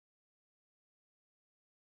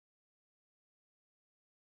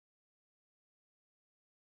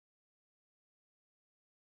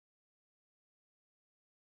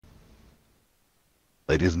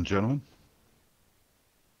Ladies and gentlemen,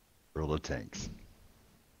 World of Tanks.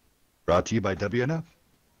 Brought to you by WNF.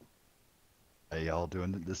 How y'all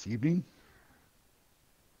doing this evening?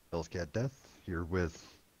 Hellscat Death here with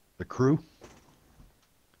the crew.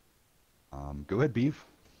 Go ahead, Beef.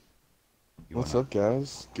 What's up,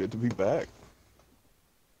 guys? Good to be back.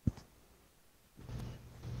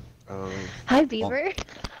 Hi, Beaver.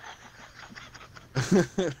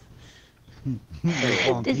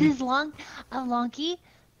 This is Lonky.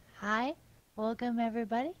 Hi, welcome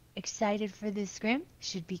everybody. Excited for this scrim.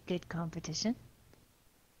 Should be good competition.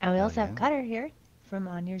 And we also have Cutter here from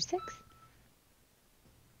On Your Six.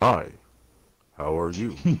 Hi, how are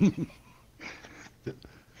you?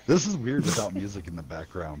 This is weird without music in the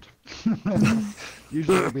background.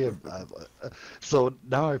 Usually we have. So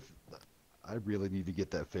now I really need to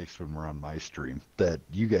get that fixed when we're on my stream, that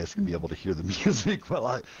you guys can be able to hear the music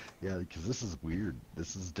while because this is weird.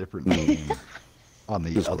 This is different than on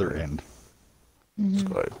the other end. It's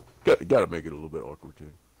fine. Gotta make it a little bit awkward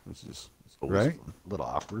too. It's always right? fun. A little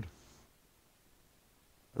awkward.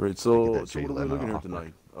 All right, so what are we looking here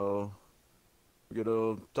tonight? We got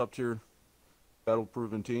a top tier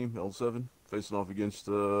battle-proven team, L7, facing off against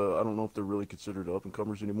I don't know if they're really considered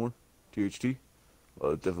up-and-comers anymore, THT.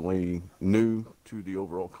 Definitely new to the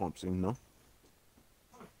overall comp scene, no?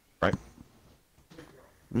 Right.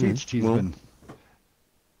 THT's been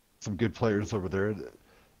some good players over there.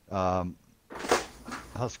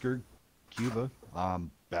 Husker, Cuba,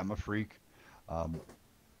 Bama Freak.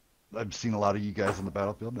 I've seen a lot of you guys on the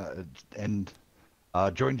battlefield and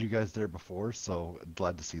joined you guys there before, so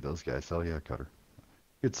glad to see those guys. Hell yeah, Cutter.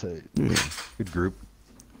 Good group.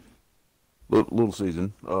 Little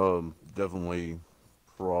season. Definitely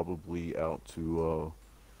probably out to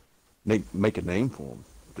make a name for them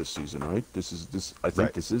this season, right? I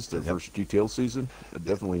think this is their first GTL season.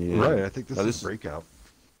 Definitely. Right, I think this is breakout.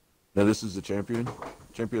 Now this is the Champion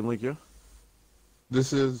League, yeah?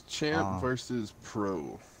 This is Champ versus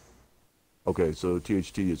Pro. Okay, so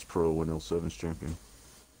THT is Pro and L7's Champion.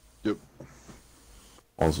 Yep.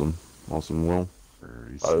 Awesome. Well,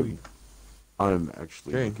 very sweet. I'm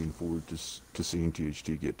actually looking forward to seeing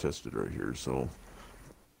THT get tested right here, so...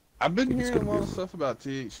 I've been hearing a lot of stuff about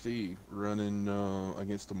THT running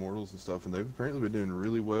against Immortals and stuff, and they've apparently been doing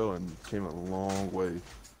really well and came a long way.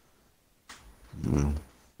 Yeah,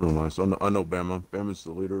 real nice. I know Bama. Bama's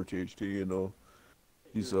the leader of THT, and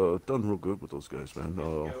he's done real good with those guys, man.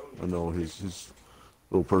 I know his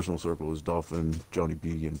little personal circle is Dolphin, Johnny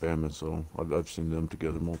B, and Bama, so I've seen them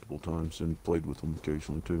together multiple times and played with them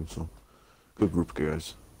occasionally too, so good group of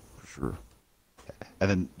guys, for sure. And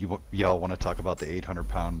then y'all want to talk about the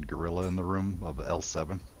 800-pound gorilla in the room of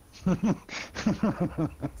L7?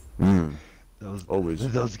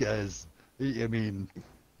 Those guys, I mean,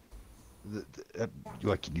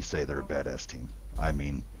 what can you say? They're a badass team. I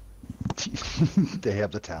mean, they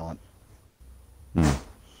have the talent.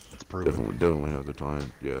 It's proven. Definitely have the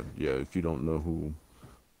talent. Yeah. If you don't know who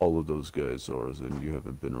all of those guys are, then you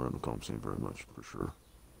haven't been around the comp scene very much, for sure.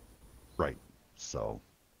 Right. So...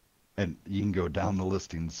 And you can go down the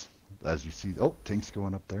listings as you see. Oh, Tank's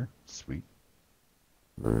going up there. Sweet.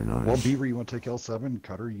 Very nice. Well, Beaver, you want to take L7?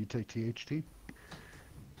 Cutter, you take THT?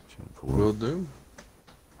 Will do.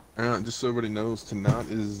 Just so everybody knows, tonight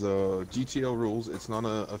is GTL rules. It's not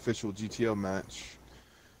an official GTL match.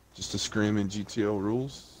 Just a scrim in GTL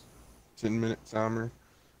rules. 10-minute timer.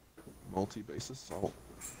 Multi-base assault.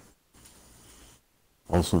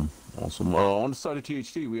 Awesome. On the side of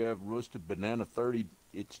THT, we have Roasted Banana 30.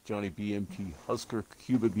 It's Johnny BMT, Husker,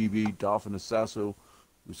 Cuba BB, Dolphin Assasso,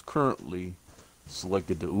 who's currently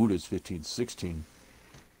selected to UDA's 15-16.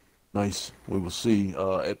 Nice. We will see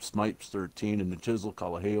Ep Snipes 13 in the Chisel,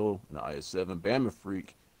 Kalaheo in the IS-7, Bama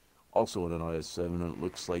Freak also in an IS-7, and it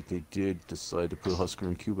looks like they did decide to put Husker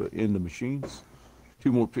and Cuba in the machines.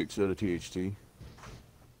 2 more picks out of THT.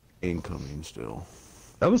 Incoming still.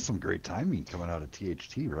 That was some great timing coming out of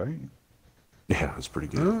THT, right? Yeah, it's pretty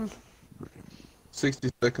good. 60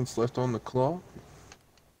 seconds left on the clock.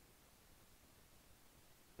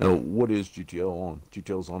 Now, what is GTL on?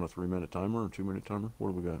 GTL's on a 3-minute timer or 2-minute timer? What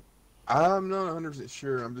do we got? I'm not 100%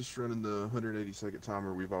 sure. I'm just running the 180-second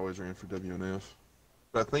timer we've always ran for WNF.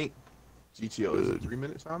 But I think GTL is a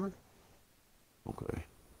 3-minute timer. Okay.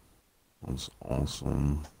 That's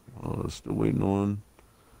awesome. Still waiting on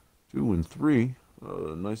 2 and 3.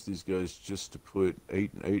 Nice these guys just to put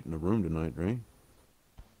 8 and 8 in the room tonight, right?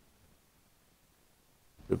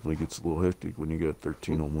 Definitely gets a little hectic when you got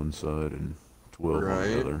 13 on one side and 12 on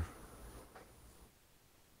the other.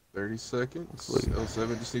 30 seconds.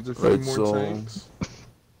 L7 just needs a few more tanks.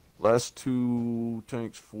 Last two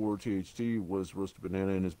tanks for THT was Roasted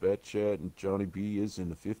Banana in his bat chat, and Johnny B is in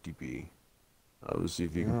the 50B. We'll see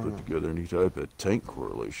if you can put together any type of tank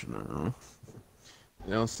correlation there, huh?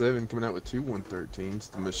 L7 coming out with two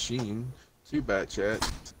 113s, the Machine, two bat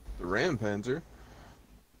chats, the Ram Panzer,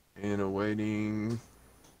 and awaiting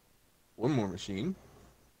one more Machine.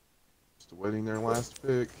 Just awaiting their last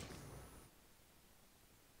pick.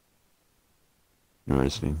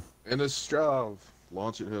 Interesting. And a Strav.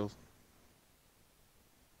 Launch it, Hills.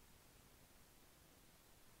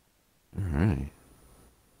 Alright.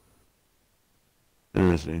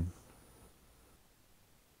 Interesting.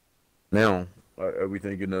 Now, are we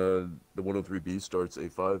thinking the 103B starts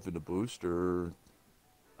A5 in the boost, or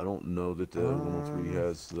I don't know that the 103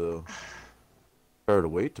 has the power to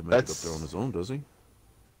wait to make it up there on his own, does he?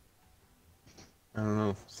 I don't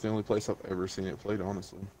know. It's the only place I've ever seen it played,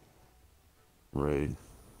 honestly. Right.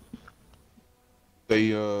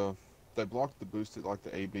 They blocked the boost at like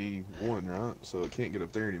the AB1, right? So it can't get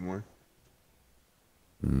up there anymore.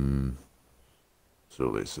 So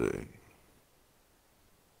they say.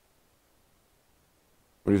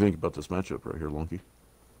 What do you think about this matchup right here, Lunky?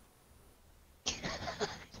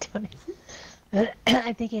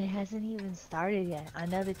 I think it hasn't even started yet. I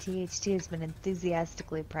know the THT has been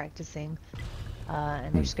enthusiastically practicing,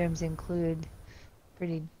 and their scrims include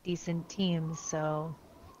pretty decent teams, so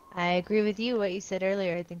I agree with you, what you said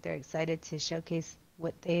earlier. I think they're excited to showcase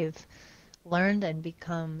what they've learned and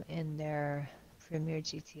become in their premier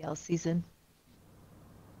GTL season.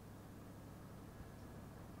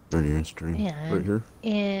 Right here, stream. Right here.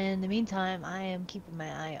 In the meantime, I am keeping my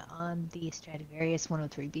eye on the Stradivarius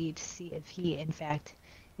 103B to see if he, in fact,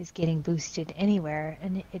 is getting boosted anywhere,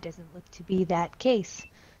 and it doesn't look to be that case.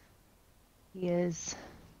 He is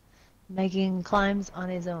making climbs on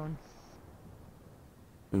his own.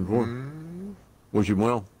 Wish him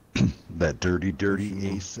well. That dirty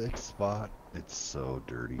A6 spot. It's so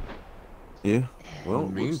dirty. Yeah. Well,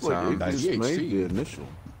 meantime, looks like it just made the initial.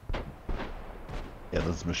 Yeah,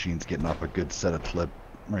 those machines getting off a good set of clip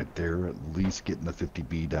right there. At least getting the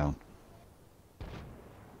 50B down.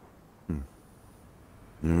 All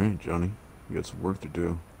right, Johnny. You got some work to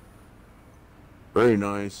do. Very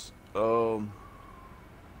nice. Now,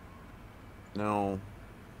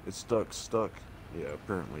 it's stuck. Yeah,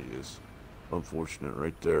 apparently it is. Unfortunate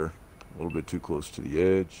right there. A little bit too close to the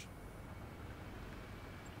edge.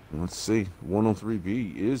 Let's see.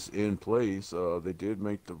 103B is in place. They did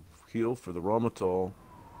make the heal for the Ramatal.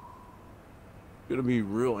 Gonna be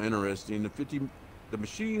real interesting. The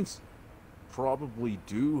machines probably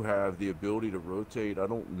do have the ability to rotate. I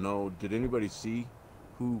don't know. Did anybody see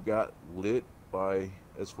who got lit by,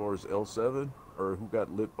 as far as L7, or who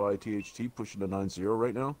got lit by THT pushing the 9-0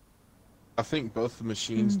 right now? I think both the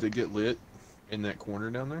machines did get lit in that corner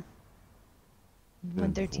down there.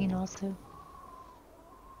 113 also.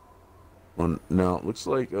 Well, now it looks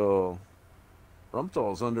like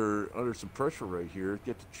Rumtal's under some pressure right here.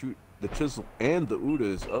 Get the Chisel and the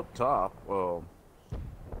Udas up top.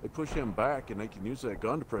 They push him back, and they can use that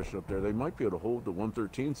gun depression up there. They might be able to hold the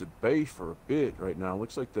 113s at bay for a bit right now.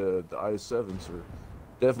 Looks like the IS-7s are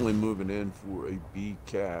definitely moving in for a B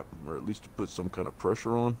cap, or at least to put some kind of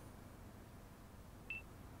pressure on.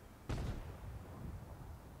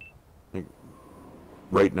 I think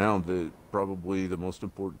right now, probably the most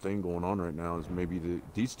important thing going on right now is maybe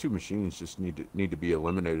these two machines just need to be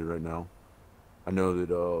eliminated right now. I know that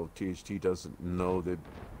THT doesn't know that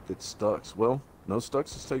Stux. Well, no,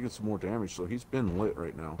 Stux is taking some more damage, so he's been lit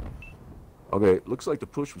right now. Okay, looks like the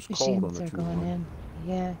push was called on the 2-1. Going in.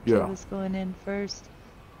 Yeah, yeah. was going in first.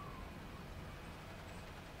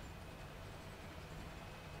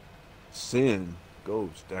 Sin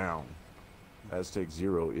goes down. Aztec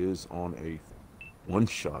 0 is on a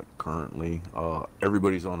one-shot currently.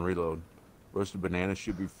 Everybody's on reload. Roasted Banana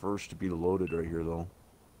should be first to be loaded right here, though.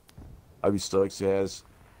 Ivy Stux has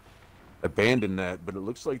abandoned that, but it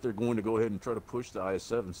looks like they're going to go ahead and try to push the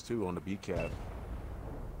IS-7s, too, on the B cap.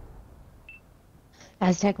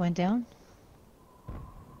 Aztec went down?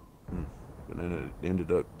 And then it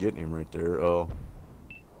ended up getting him right there.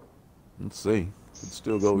 Let's see. Could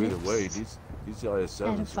still go either way. These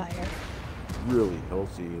IS-7s fire. Really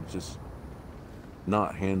healthy and just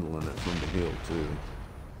not handling it from the hill too.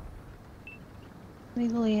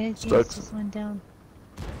 Legally, Stux just went down.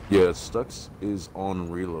 Yeah, Stux is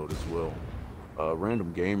on reload as well.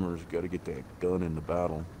 Random gamers got to get that gun in the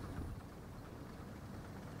battle.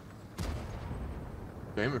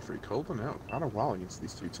 Gaming Freak holding out quite a while against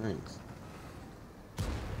these two tanks.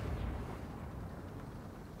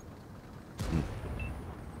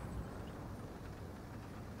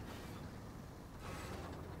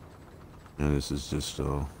 And this is just,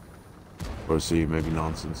 or see, maybe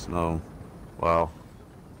nonsense. No. Wow.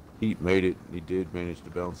 Heat made it. He did manage to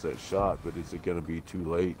bounce that shot, but is it going to be too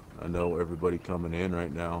late? I know everybody coming in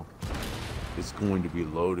right now is going to be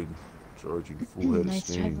loaded, charging full head of Nice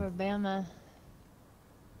try steam. for Bama.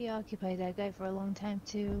 He occupied that guy for a long time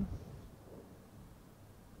too.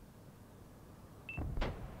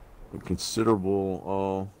 A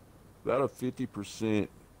considerable, about a 50%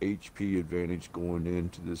 HP advantage going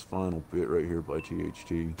into this final bit right here by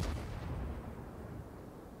THT.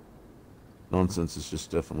 Nonsense is just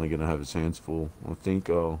definitely going to have his hands full. I think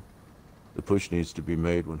the push needs to be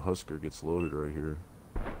made when Husker gets loaded right here.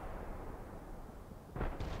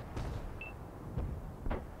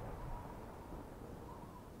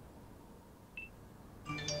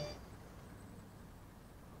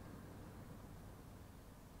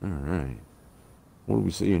 All right. What do we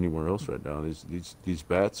see anywhere else right now? These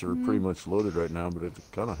bats are pretty much loaded right now, but it's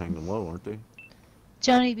kind of hanging low, aren't they?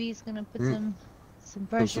 Johnny B's gonna put some Push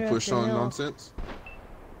pressure the up push the on hill. nonsense.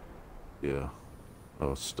 Yeah.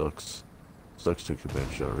 Oh, Stux took a bad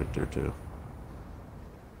shot right there too.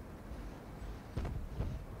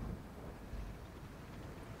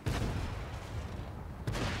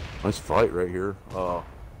 Nice fight right here.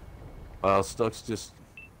 Stux just,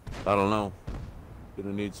 I don't know.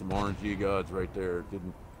 Gonna need some RNG gods right there.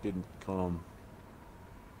 Didn't come.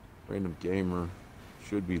 Random gamer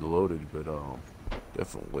should be loaded, but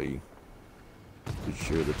definitely could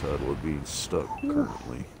share the title of being stuck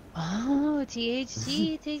currently. Oh,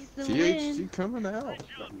 THT takes the win. THT coming out.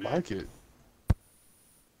 I like it.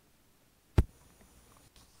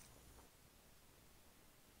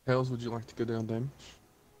 Hells, would you like to go down damage?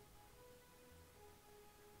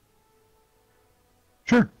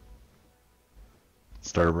 Sure.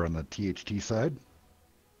 Start over on the THT side.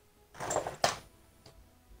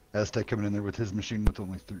 Aztec coming in there with his machine with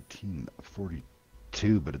only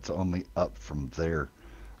 1342, but it's only up from there.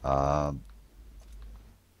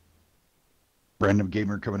 Random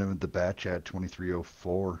Gamer coming in with the batch at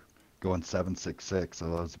 2304, going 766. So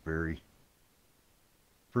that was very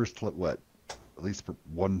first clip. What? At least for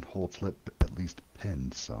one whole clip, at least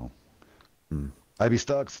pinned. So IB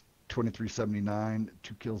Stocks 2379,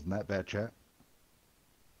 2 kills in that batch chat.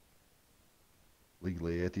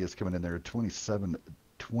 Legally Atheist coming in there at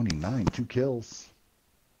 2729, 2 kills.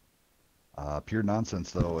 Pure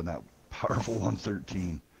nonsense though in that powerful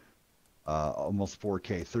 113. Almost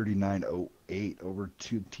 4K, 3908 over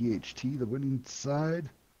to THT, the winning side.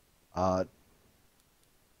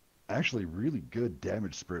 Actually really good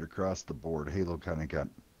damage spread across the board. Halo kind of got,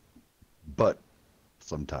 but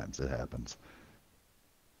sometimes it happens.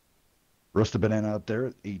 Roasted Banana out there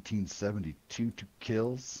at 1872, 2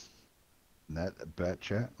 kills in that bat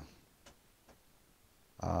chat.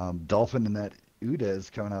 Dolphin in that Udez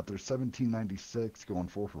coming out there 1796, going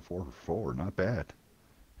 4 for 4 for 4, not bad.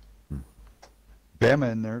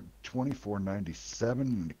 Bama in there 2497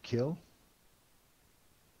 and a kill.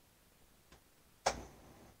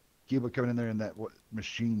 Cuba coming in there in that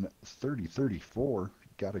machine 3034,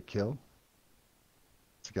 got a kill.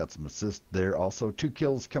 It's got some assist there. Also 2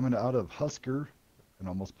 kills coming out of Husker and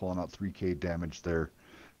almost pulling out 3k damage there.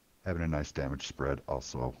 Having a nice damage spread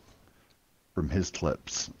also from his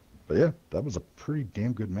clips. But yeah, that was a pretty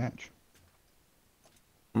damn good match.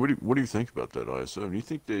 What do you think about that ISO? Do you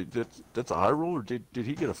think that's a high roll, or did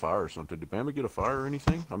he get a fire or something? Did Bama get a fire or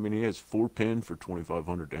anything? I mean, he has 4 pin for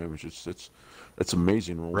 2500 damage. That's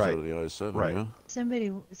amazing rolls out of the IS7. Right. Yeah. Somebody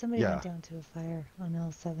Yeah. went down to a fire on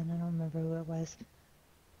L7. I don't remember who it was.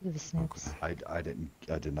 It was Snips. I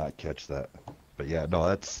did not catch that. But yeah, no,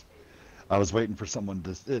 that's. I was waiting for someone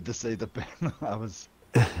to say the I was.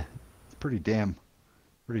 It's pretty damn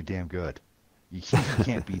good. You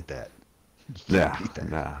can't beat that. Nah,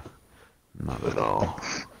 not at all.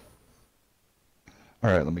 All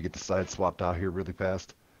right, let me get the side swapped out here really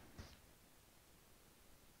fast.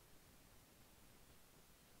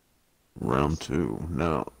 Round 2.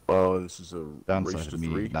 Now, this is a Downside race to of me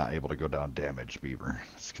 3. not able to go down damage, Beaver.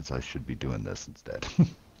 It's because I should be doing this instead.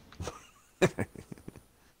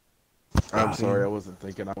 I'm sorry, I wasn't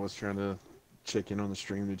thinking. I was trying to check in on the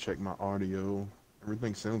stream to check my audio.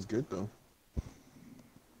 Everything sounds good though.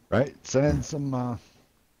 Right, send in some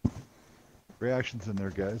reactions in there,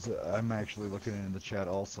 guys. I'm actually looking in the chat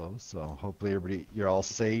also, so hopefully everybody, you're all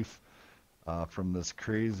safe from this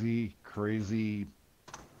crazy,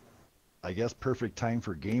 I guess, perfect time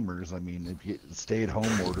for gamers. I mean, if you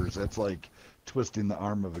stay-at-home orders, that's like twisting the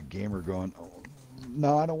arm of a gamer going, oh,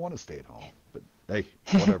 no, I don't want to stay at home. But hey,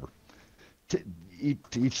 whatever.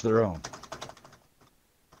 to each their own.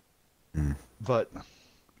 But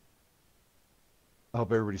I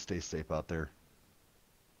hope everybody stays safe out there.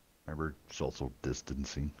 Remember, social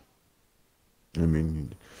distancing. I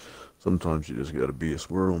mean, sometimes you just gotta be a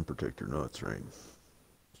squirrel and protect your nuts, right?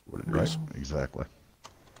 That's what it Right, is. exactly.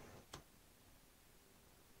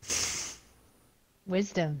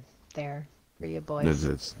 Wisdom there for you boys.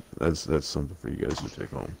 That's something for you guys to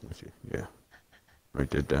take home with you. Yeah.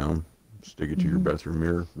 Write that down. Stick it to your bathroom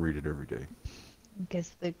mirror. Read it every day.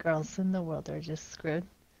 Guess the girls in the world are just screwed.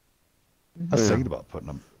 I was Yeah. thinking about putting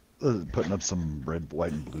up some red,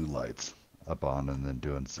 white, and blue lights up on, and then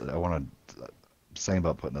doing. I want to saying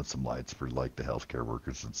about putting up some lights for like the healthcare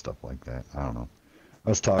workers and stuff like that. I don't know. I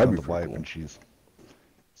was talking That'd with be the wife, pretty cool. and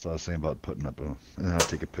so I was saying about putting up and I'll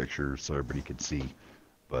take a picture so everybody could see.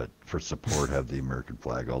 But for support, have the American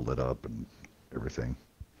flag all lit up and everything.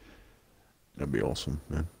 That'd be awesome,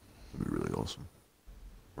 man. That'd be really awesome.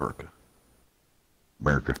 America.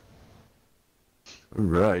 America. All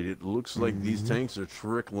right. It looks like these tanks are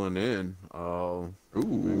trickling in. Maybe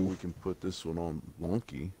we can put this one on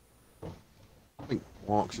Wonky. I think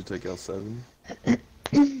Wonk should take L7.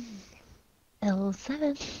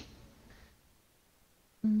 L7.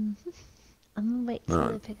 I'm gonna wait till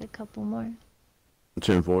Alright. they pick a couple more.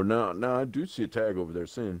 10-4. Now I do see a tag over there,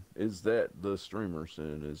 Sin. Is that the streamer,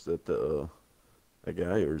 Sin? Is that the that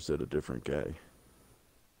guy, or is that a different guy?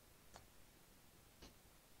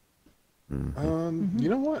 You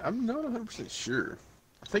know what? I'm not 100% sure.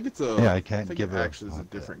 I think it's a. Yeah, I can't think give it a actually is a like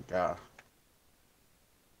that. different guy.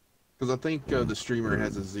 Because I think the streamer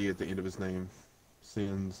has a Z at the end of his name.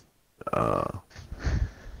 Sins. Copy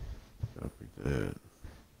that.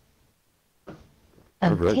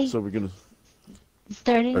 All Okay, right, so we're gonna.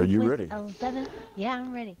 starting Are you with ready? L7. Yeah,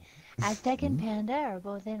 I'm ready. Aztec and Panda are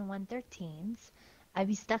both in 113s.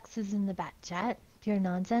 Ivy Stux is in the bat chat. Pure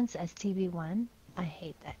Nonsense, STB1. I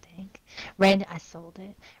hate that tank. I sold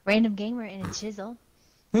it. Random Gamer in a Chisel.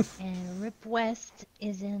 And Rip West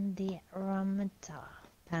is in the Ramata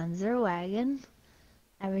Panzer Wagon.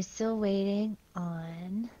 I was still waiting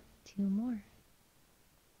on 2 more.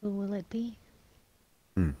 Who will it be?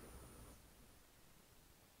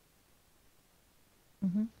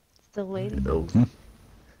 Still waiting.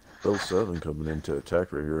 L7 coming into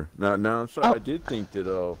attack right here. Now, so I did think that.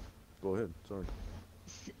 Go ahead. Sorry.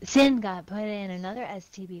 Sin got put in another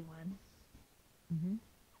STB one.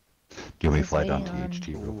 Can we Just fly down waiting on- THT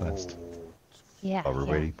real fast? Yeah. While we're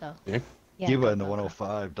yeah, waiting. Go. Yeah. Yeah, Cuba go, in the go, go.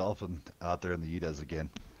 105, Dolphin out there in the UDES again.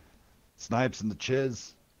 Snipes in the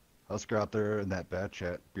Chiz, Husker out there in that bat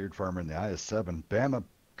chat, Beard Farmer in the IS-7, Bama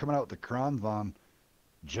coming out with the Kronvon,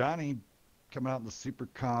 Johnny coming out in the Super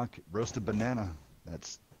Conch, Roasted Banana,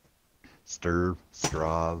 that's Stir,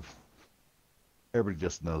 Strav. Everybody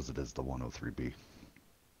just knows it is the 103B.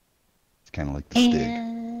 It's kind of like the Stig.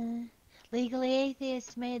 And Legally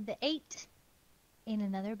Atheist made the 8 in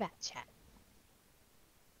another bat chat.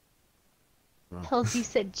 Wow. Hells, you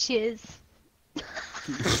said chiz.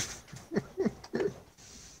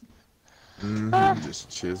 Just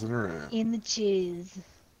chiseling around. In the chiz.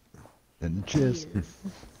 In the Chiz. Yes.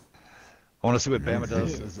 I want to see what Bama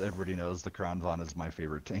does. As everybody knows, the Kronvon is my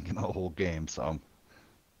favorite tank in the whole game, so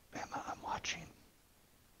Bama, I'm watching.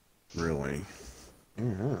 Really?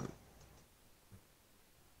 Yeah.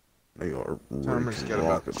 They are. Timer's got raking about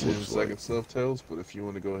rock, it 10 looks like. seconds left, Tails, but if you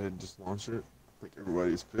want to go ahead and just launch it, I think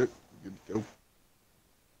everybody's picked. Good to go.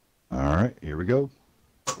 All right, here we go.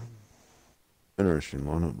 Interesting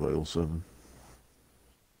lineup by L7.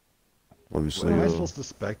 Obviously, Am I supposed to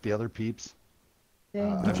spec the other peeps? You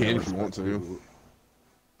can if you want to.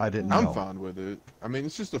 I didn't I'm know. fine with it. I mean,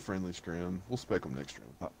 it's just a friendly scrim. We'll spec them next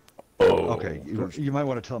round. Okay, there's- you might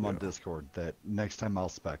want to tell them on Discord that next time I'll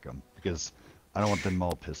spec them because I don't want them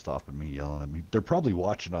all pissed off at me yelling at me. They're probably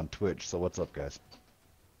watching on Twitch, so what's up, guys?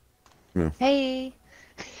 Hey.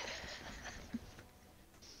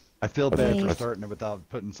 I feel bad for Okay. starting it without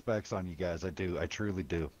putting specs on you guys. I do. I truly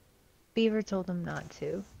do. Beaver told him not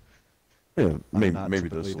to. Yeah, I'm not maybe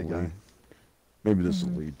this typically will the guy. lead. Maybe this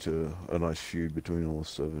will lead to a nice feud between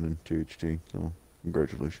L7 and THT. So,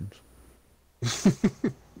 congratulations.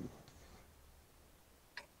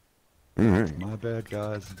 All right. My bad,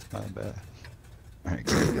 guys. My bad. All right,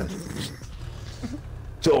 great, guys.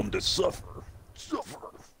 Tell them to suffer. Suffer.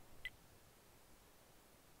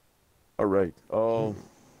 All right. What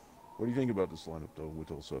do you think about this lineup though with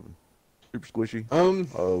L7? Super squishy.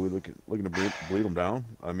 We looking to bleed them down.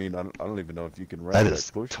 I mean, I don't even know if you can That ride is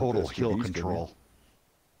push. total with hill STBs, can you? control.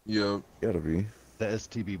 Yeah. Gotta be. The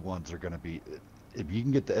STB ones are going to be. If you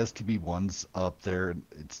can get the STB ones up there,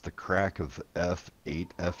 it's the crack of F8,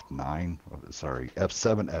 F9. Sorry,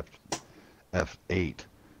 F7,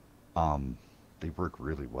 F8. They work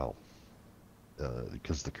really well.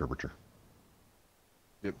 because of the curvature.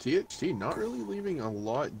 Yep, THT not really leaving a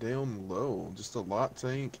lot down low. Just a lot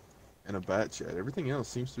tank and a bat chat. Everything else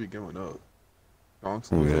seems to be going up.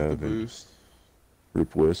 Donks looks like the boost.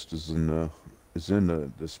 Rip West is in the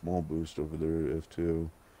small boost over there at F2,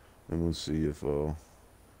 and we'll see if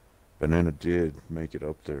Banana did make it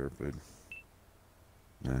up there, but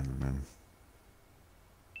man.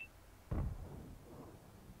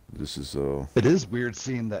 This is It is weird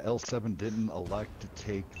seeing that L7 didn't elect to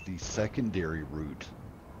take the secondary route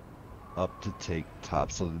up to take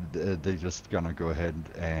top, so they're just gonna go ahead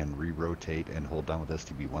and re-rotate and hold down with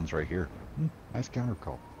STB1s right here. Nice counter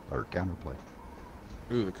call or counterplay.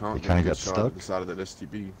 Ooh, the They kind of got stuck at the side of that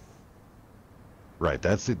STB. Right,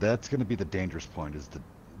 that's gonna be the dangerous point, is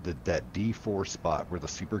that D4 spot where the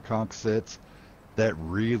super conch sits. That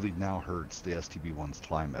really now hurts the STB1's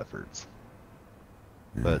climb efforts.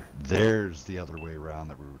 But there's the other way around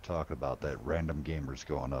that we were talking about, that random gamers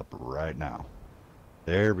going up right now.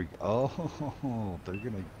 There we go. Oh, they're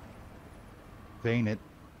going to feign it.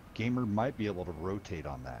 Gamer might be able to rotate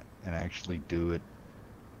on that and actually do it.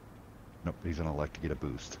 Nope, he's going to elect to get a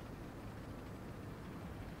boost.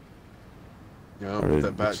 Yeah, with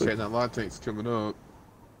that bat chat and that lot tank's coming up.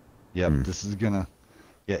 Yep, this is going to...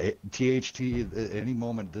 Yeah, THT, at any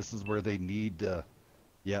moment, this is where they need...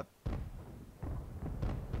 yep.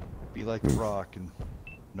 Be like the Rock and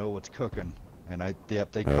know what's cooking. And they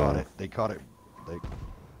caught it. They caught it.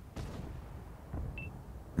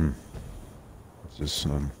 It's just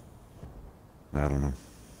I don't know.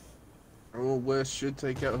 Oh, West should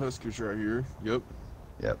take out Huskers right here. Yep.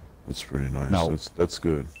 That's pretty nice. Now, That's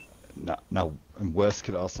good. Now, and West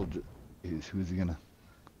could also... Who's he gonna...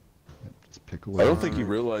 Just pick away. I don't think he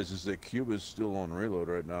realizes that Cuba's still on reload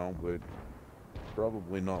right now, but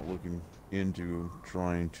probably not looking into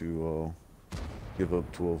trying to give up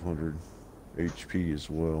 1200 HP as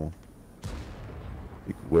well. I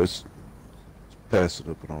think West passing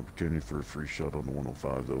up an opportunity for a free shot on the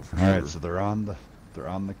 105 though, for sure. All right, so they're on the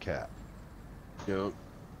cap. Yep.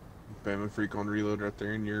 Bama Freak on reload right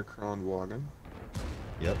there in your Kronwagen.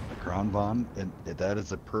 Yep, the Kronvon, and that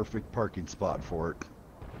is a perfect parking spot for it.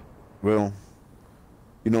 Well,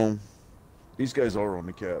 you know, these guys are on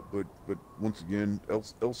the cap, but once again,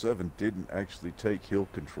 L7 didn't actually take hill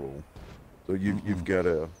control, so you've got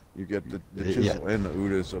the Chisel and the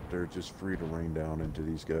Udas up there just free to rain down into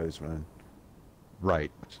these guys, man. Right.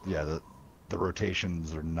 Yeah, the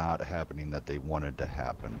rotations are not happening that they wanted to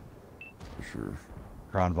happen. For sure.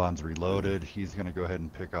 Kronvon's reloaded. He's gonna go ahead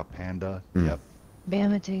and pick up Panda. Yep.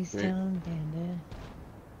 Bama takes down Panda.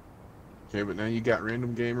 Okay, but now you got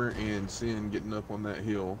Random Gamer and Sin getting up on that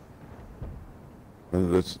hill.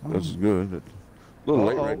 That's good. A little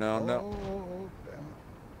late right now.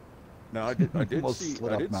 Now I did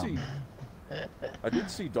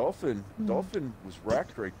see Dolphin. Dolphin was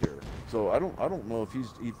racked right there. So I don't know if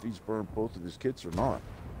he's burned both of his kits or not.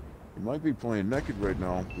 He might be playing naked right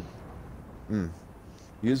now.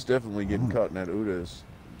 He is definitely getting caught in that Udas.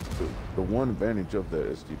 The one advantage of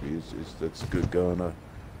that STB is that's a good gun.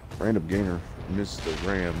 Random Gainer missed the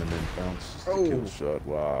ram and then bounced the kill shot.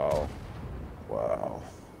 Wow.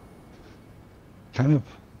 Kind of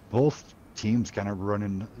both teams kind of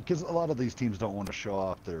running, because a lot of these teams don't want to show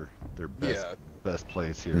off their best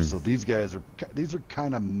plays here. So these are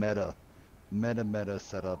kind of meta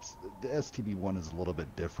setups. The STB1 is a little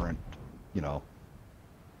bit different, you know.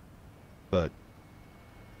 But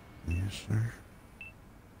yes, sir.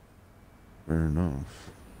 Fair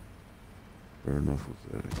enough with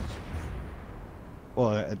that.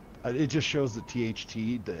 Well, it just shows that THT,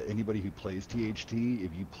 anybody who plays THT,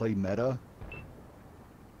 if you play meta,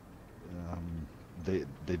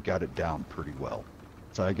 they've got it down pretty well.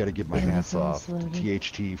 So I got to give my hats off to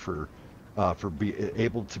THT for being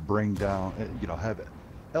able to bring down, have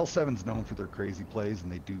L7's known for their crazy plays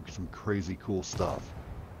and they do some crazy cool stuff.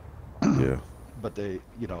 Yeah. But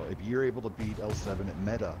if you're able to beat L7 at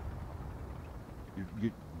meta,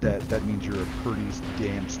 that means you're a pretty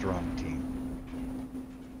damn strong team.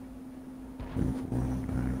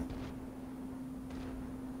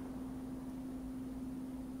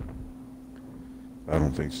 I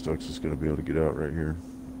don't think Stux is going to be able to get out right here.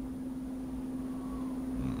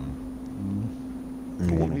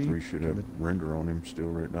 103 should have render on him still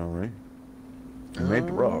right now, right? He made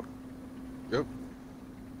the rock. Yep.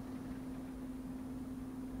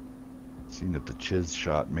 Seeing that the Chiz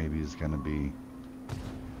shot maybe is going to be...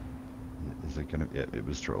 Is it going to... Yeah, it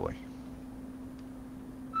was trolling.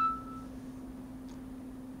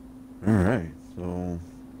 Alright, so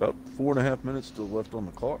about 4.5 minutes still left on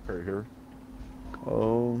the clock right here.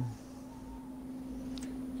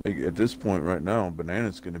 Like, at this point right now,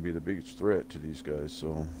 Banana's going to be the biggest threat to these guys.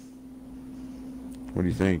 So, what do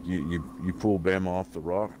you think? You pull Bama off the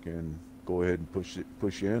rock and go ahead and push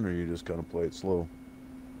in, or you just kind of play it slow?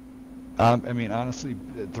 I mean, honestly,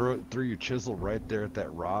 throw your chisel right there at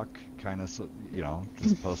that rock, kind of, so,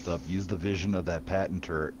 just post up. Use the vision of that patent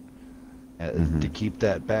turret to keep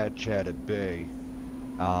that bat chat at bay.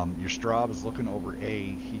 Your Straub is looking over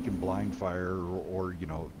A. He can blind fire or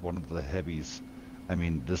one of the heavies. I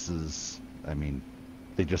mean,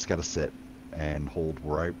 they just got to sit and hold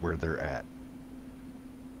right where they're at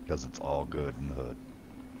because it's all good in the hood.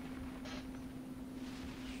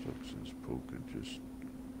 Stux's poking just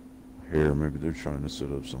here. Maybe they're trying to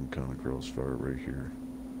set up some kind of crossfire right here.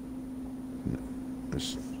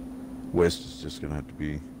 This West is just going to have to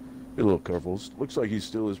be a little careful. Looks like he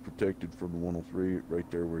still is protected from the 103 right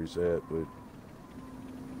there where he's at, but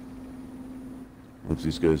once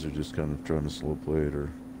these guys are just kind of trying to slow play it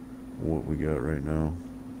or what we got right now.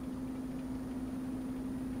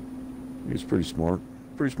 He's pretty smart.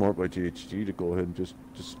 Pretty smart by THT to go ahead and just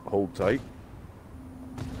hold tight.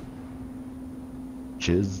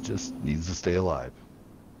 Chiz just needs to stay alive.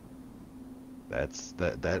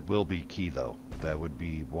 That will be key though. That would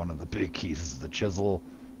be one of the big keys. The chisel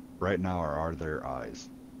right now are their eyes.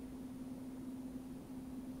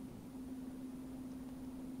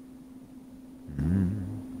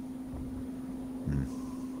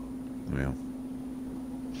 Yeah.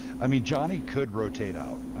 I mean, Johnny could rotate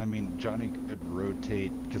out. I mean, Johnny could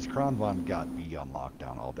rotate because Kronvon got B on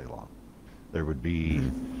lockdown all day long. There would be,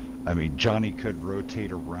 I mean, Johnny could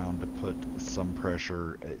rotate around to put some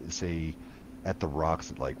pressure, say, at the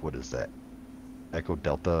rocks. Like, what is that? Echo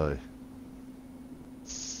Delta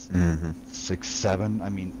 6-7. I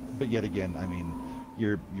mean, but yet again, I mean,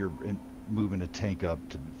 you're moving a tank up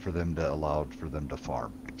for them to allow for them to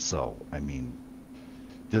farm. So, I mean,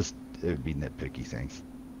 just it would be nitpicky things,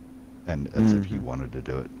 and as if you wanted to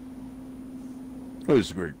do it. Oh,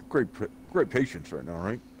 it's great patience right now,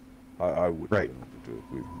 right? I would be able to do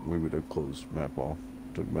it. We would have closed map off,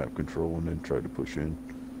 took map control, and then tried to push in.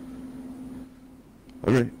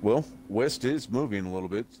 All right. Well, West is moving a little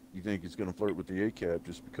bit. You think he's going to flirt with the ACAP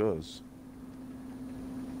just because?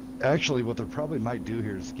 Actually, what they probably might do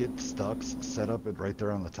here is get Stux set up right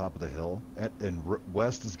there on the top of the hill, and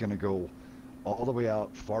West is going to go all the way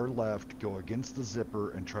out far left, go against the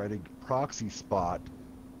zipper, and try to proxy spot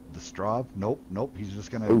the Straub. Nope. He's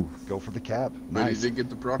just going to go for the cap. But Nice. he did get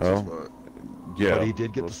the proxy spot. Yeah, but he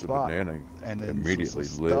did get the spot. Banana and then immediately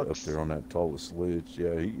lit up there on that tallest ledge.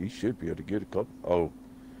 Yeah, he should be able to get a couple. Oh,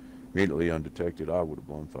 immediately undetected. I would have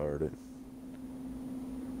blown fired it.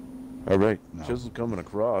 All right, Chisel coming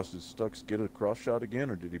across. Did Stux get a cross shot again,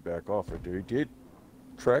 or did he back off right there? He did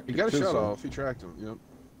track. He got a shot off. He tracked him. Yep.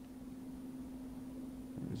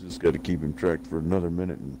 He's just got to keep him tracked for another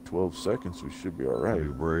minute and 12 seconds. We should be all right.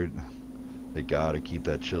 You're worried. They got to keep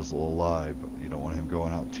that Chisel alive. You don't want him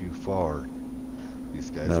going out too far.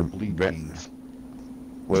 These guys are bleed kings.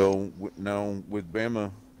 Well, now with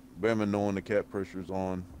Bama knowing the cap pressure's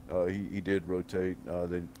on, he did rotate.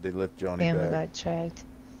 They left Johnny back. Bama got tracked.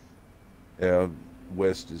 Yeah,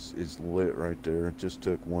 West is lit right there. It just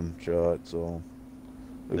took one shot, so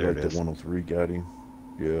There like the 103 got him.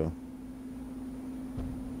 Yeah.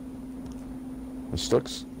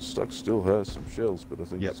 Stux still has some shells, but I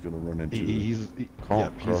think he's going to run into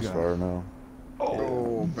crossfire now.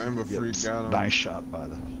 Oh, Bama freak got him. Nice shot by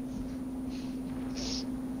the...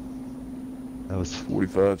 That was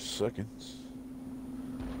 45 seconds.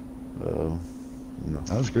 No.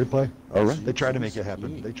 That was a great play. All right. They tried to make it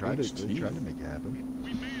happen. They tried to make it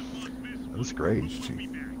happen. That was great.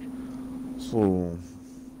 So,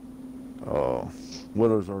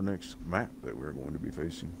 what is our next map that we're going to be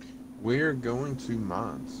facing? We're going to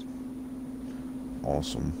Mines.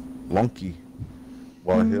 Awesome. Lunky,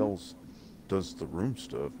 while Hells does the room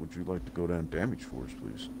stuff, would you like to go down damage for us,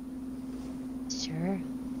 please? Sure.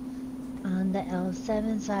 On the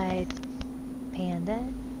L7 side, Panda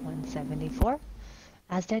 174,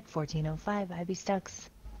 Aztec 1405, IB Stux.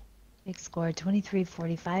 Big score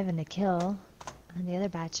 2345 and a kill. On the other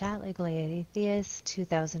batch chat, like Atheist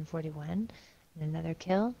 2041 and another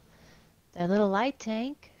kill. Their little light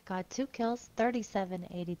tank got 2 kills,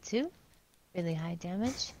 3782. Really high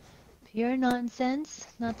damage. Pure nonsense,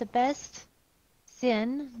 not the best.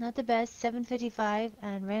 Sin, not the best, 755.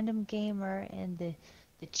 And Random Gamer and the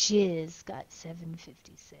Chiz got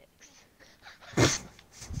 756.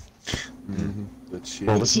 The Chiz.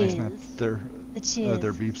 Well, this next map, The Chiz.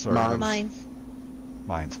 their beeps are... Mines.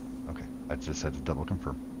 Mines. Okay. I just had to double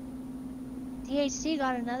confirm. THT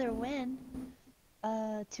got another win.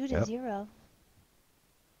 2-0.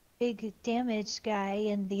 big damage guy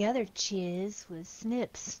in the other cheers was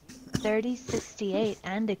Snips, 3068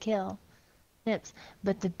 and a kill. Snips,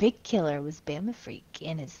 but the big killer was Bama Freak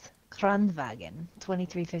in his Kranwagen,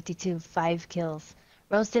 2352, 5 kills.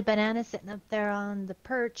 Roasted Banana sitting up there on the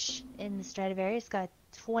perch in the Stradivarius got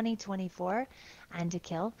 2024 and a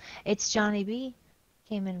kill. It's Johnny B,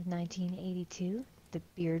 came in with 1982. The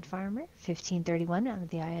Beard Farmer, 1531 out of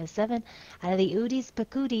the IS-7. Out of the Udis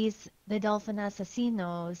Pacudis, the Dolphin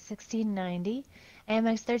Assassino, 1690.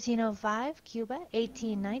 AMX 1305, Cuba,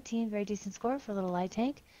 1819, very decent score for a little light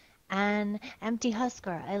tank. And Empty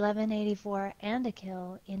Husker, 1184, and a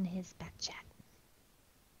kill in his back chat.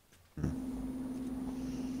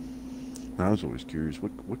 I was always curious,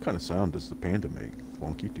 what kind of sound does the panda make?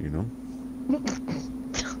 Funky, do you know?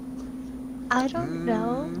 I don't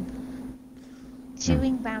know.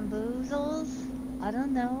 Chewing bamboozles? I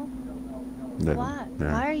don't know. Why?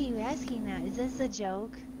 Yeah. Why are you asking that? Is this a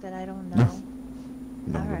joke that I don't know?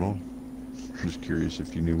 Not at all. Alright. I'm just curious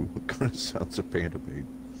if you knew what kind of sounds a panda made.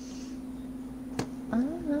 I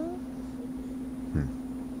don't know.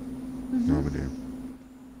 No idea.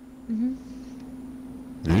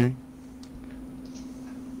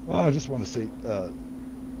 Well, I just want to say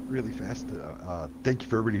really fast, thank you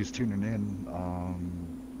for everybody who's tuning in.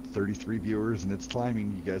 33 viewers, and it's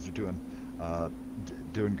climbing. You guys are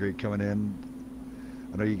doing great coming in.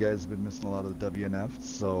 I know you guys have been missing a lot of the WNF,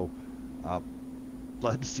 so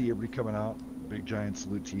glad to see everybody coming out. Big giant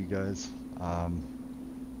salute to you guys.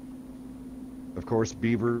 Of course,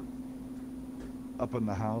 Beaver up in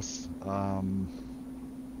the house.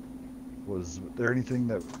 Was there anything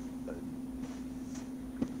that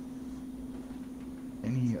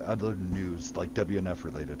any other news like WNF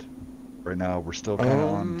related? Right now, we're still kind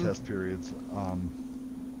of on test periods.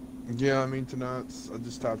 Yeah, I mean, tonight's, I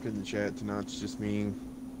just typed in the chat, tonight's just me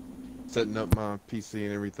setting up my PC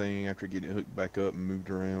and everything after getting it hooked back up and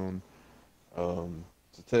moved around.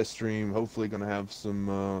 It's a test stream, hopefully going to have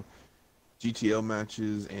some GTL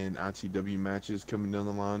matches and ITW matches coming down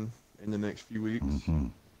the line in the next few weeks,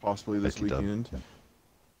 possibly this weekend. Yeah.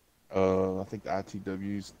 I think the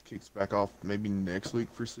ITWs kicks back off maybe next week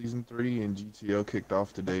for Season 3, and GTL kicked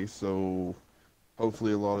off today, so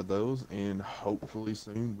hopefully a lot of those, and hopefully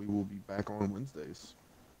soon we will be back on Wednesdays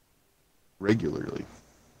regularly.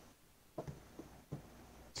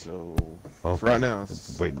 So for right now,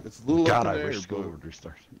 it's a little God, up in I the wish air, school but would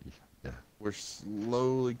restart. Yeah. we're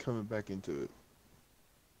slowly coming back into it.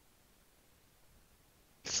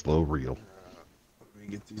 Slow reel. Let me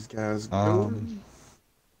get these guys going.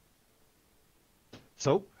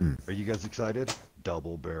 So, are you guys excited?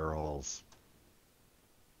 Double barrels.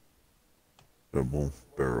 Double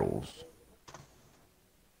barrels.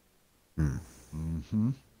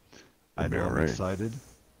 I know I'm excited.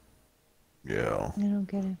 Yeah. I don't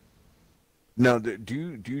get it. Now, do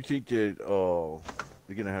you think that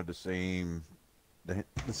they're gonna have the same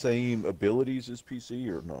abilities as PC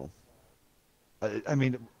or no? I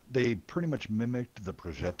mean, they pretty much mimicked the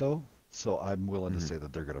Progetto, so I'm willing to say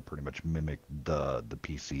that they're going to pretty much mimic the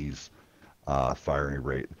PC's firing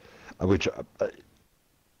rate, which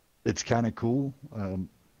it's kind of cool.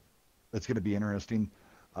 It's going to be interesting.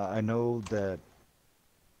 I know that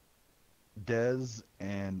Dez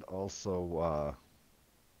and also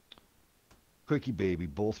Quickie Baby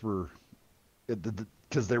both were,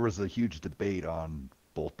 because there was a huge debate on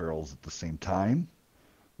both barrels at the same time.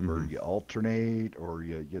 Or you alternate, or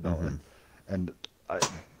you know, and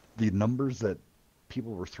the numbers that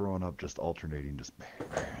people were throwing up just alternating, just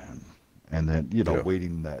bam, and then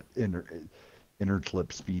waiting that inner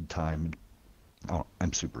clip speed time. Oh,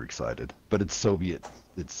 I'm super excited, but it's Soviet,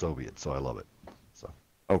 so I love it. So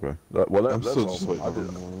okay, well I'm that's still also just waiting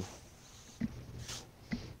on more.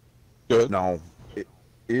 Good. Now,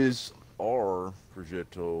 is our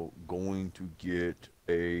Progetto going to get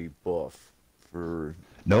a buff for?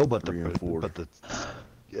 No, but the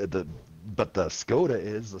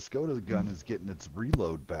Skoda gun is getting its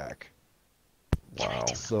reload back. Wow.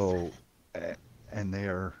 So, and they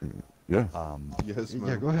are. Yeah. Yes,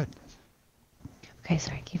 yeah. Go ahead. Okay,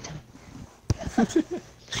 sorry, keep talking.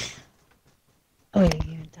 Oh, wait,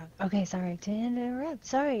 you can talk. Okay, sorry to interrupt.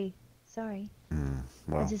 Sorry. Wow.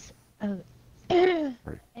 I just. Oh.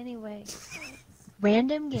 Anyway,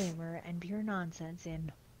 random gamer and pure nonsense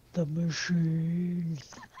in the machine.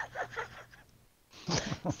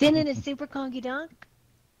 Sending a super conky donk.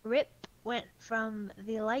 Rip went from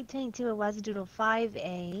the light tank to a Wazadoodle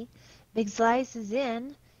 5A. Big Slice is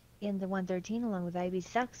in the 113 along with IB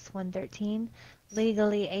Sucks 113.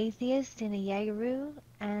 Legally Atheist in a Yagaroo,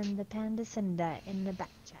 and the Panda Sunda in the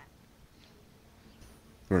back chat.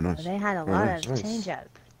 Very nice. So they had a lot of change up.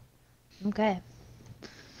 Okay.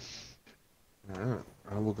 Alright,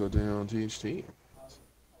 I will go down THT.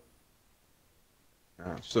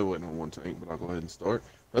 Still waiting on one tank, but I'll go ahead and start.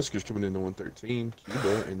 Huskers coming in the 113,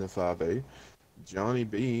 Cuba in the 5A, Johnny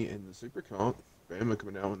B in the Super Comp, Bama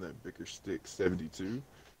coming out in that Bicker Stick 72,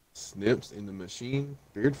 Snips in the Machine,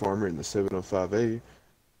 Beard Farmer in the 705A,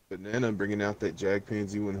 Banana bringing out that Jag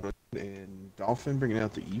Pansy 100, and Dolphin bringing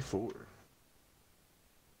out the E4.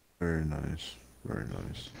 Very nice. Very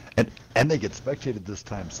nice. And they get spectated this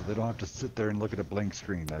time, so they don't have to sit there and look at a blank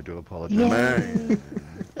screen. I do apologize. Yay. Man.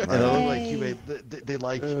 And I was like, they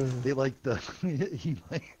like the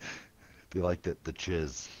they like the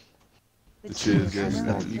chiz. The chiz, I yes.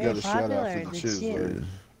 know, it's You very got a shout out popular, for the the chiz, chiz. right?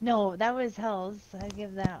 No, that was Hell's. I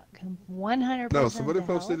give that 100%. No, somebody to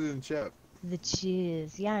posted Hell's. it in chat. The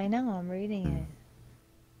chiz. Yeah, I know. I'm reading it.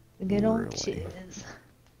 The good old Really? chiz.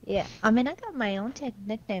 Yeah. I mean, I got my own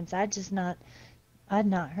nicknames. I'd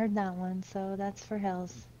not heard that one, so that's for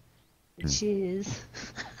Hell's. The chiz.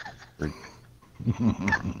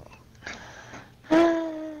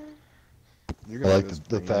 You're I gonna like miss the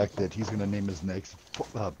Brandon. fact that he's gonna name his next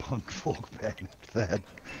punk folk band that.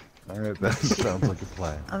 All right, that sounds like a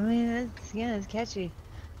plan. I mean, it's catchy.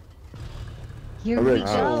 Here All we right,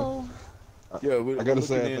 go. Yeah, I gotta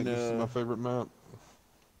say, I think this is my favorite map.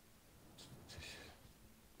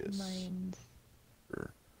 Yes. Mine's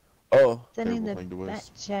Oh, sending Terrible the thing to bat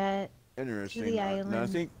waste. chat. interesting. the Now I island.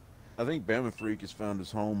 think Bama Freak has found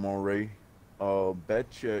his home already.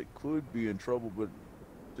 Batchat could be in trouble, but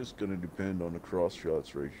just gonna depend on the cross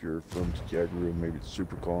shots right here from Jaggeru, maybe the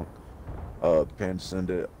Super Conk.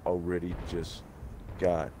 Pansenda already just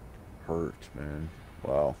got hurt, man.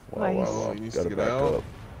 Wow. Nice. Oh, he needs Gotta to get back out.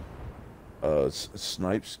 up.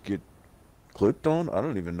 Snipes get clipped on. I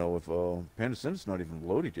don't even know if Pandasenda's not even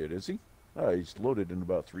loaded yet, is he? He's loaded in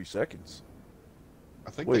about 3 seconds.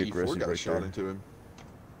 I think Way the E4 aggressive got a right shot there. into him.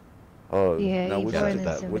 Yeah, now you what's joined that- in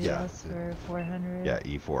that- somebody yeah. else for 400. Yeah,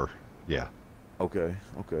 E4. Yeah. Okay.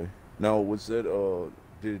 Now was that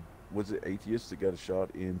was it Atheist that got a shot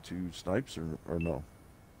into Snipes or no?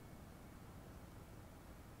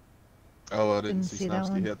 Oh, I didn't Didn't see see that Snaps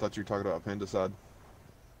get one. hit. I thought you were talking about Panda side.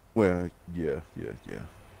 Well, yeah.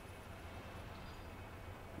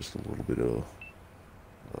 Just a little bit of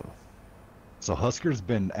So Husker's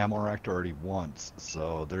been ammo racked already once,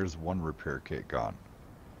 so there's one repair kit gone.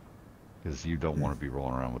 Because you don't want to be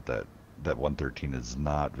rolling around with that. That 113 is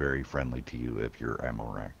not very friendly to you if you're ammo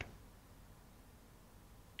racked.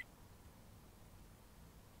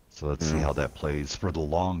 So let's see how that plays for the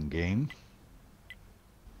long game.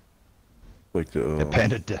 like the And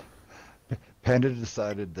Panda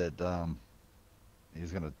decided that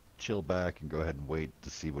he's gonna chill back and go ahead and wait to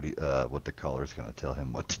see what the caller's gonna tell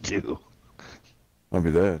him what to do. might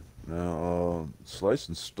be that. Now Slice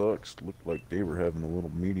and Stux looked like they were having a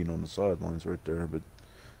little meeting on the sidelines right there, but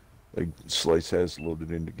like Slice has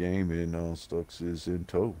loaded into game and Stux is in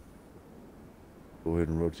tow. Go ahead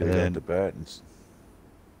and rotate out And- the bat and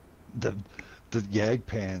The Yag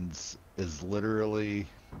Pans is literally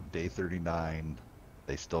day 39.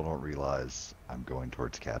 They still don't realize I'm going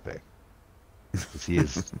towards Cape. 'Cause he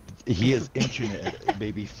is inching it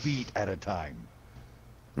maybe feet at a time.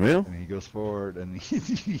 well, And he goes forward and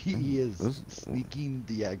he is That's- sneaking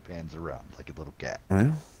the Yag Pans around like a little cat.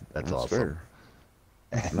 well, That's awesome. fair.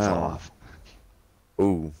 It's Now- off.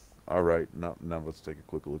 Oh, all right. Now let's take a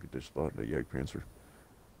quick look at this spot. The Yak Panzer.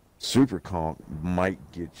 Super Conk might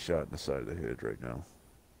get shot in the side of the head right now.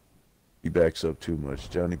 He backs up too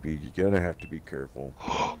much. Johnny B, you're gonna have to be careful.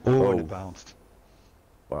 Oh, Oh. and it bounced.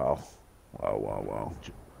 Wow.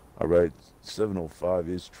 All right, 705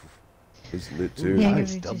 is lit too. Yeah,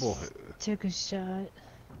 Nice we double. just took a shot.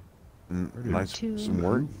 Nice, Two. some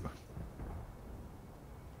work.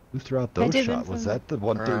 Who threw out I those did shots? win Was some. that the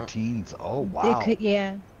 113s? Oh, wow. They could,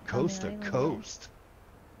 yeah. Coast on to the island. coast.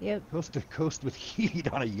 Yep. Coast to coast with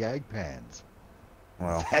heat on a Yag Pans.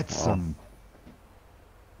 Wow, That's wow. some.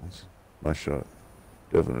 That's a nice shot.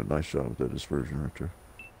 Definitely a nice shot with that dispersion right there.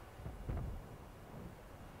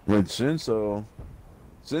 I mean, since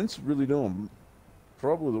really doing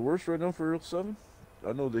probably the worst right now for L7.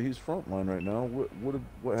 I know that he's frontline right now.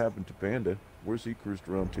 What happened to Panda? Where's he cruised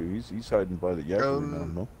around to? He's hiding by the Yak right now,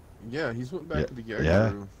 no? Yeah, he's went back Yeah, to the Gag yeah.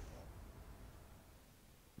 crew.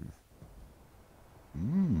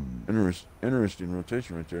 Interesting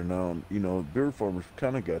rotation right there. Now, Beer Farmers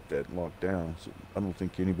kind of got that locked down, so I don't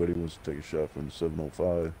think anybody wants to take a shot from the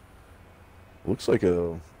 705. Looks like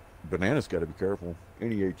Banana's got to be careful.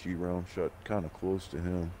 Any HE round shot kind of close to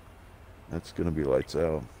him. That's going to be lights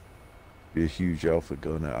out. Be a huge alpha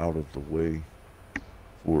gun out of the way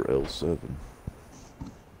for L7.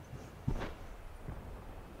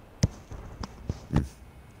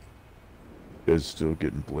 It's still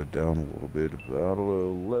getting bled down a little bit. About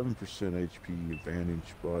 11% HP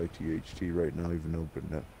advantage by THT right now, even though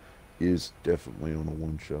Banana is definitely on a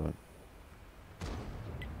one-shot.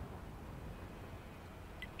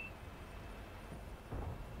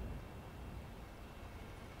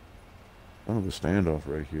 Kind of a standoff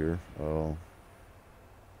right here. I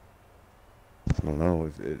don't know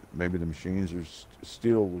if maybe the machines are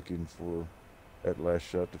still looking for that last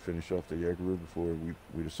shot to finish off the Yaguru before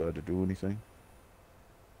we decide to do anything.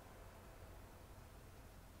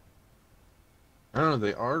 I don't know.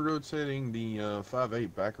 They are rotating the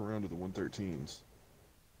 5.8 back around to the 113s.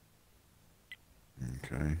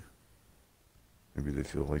 Okay. Maybe they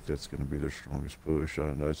feel like that's going to be their strongest push.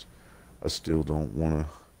 I still don't want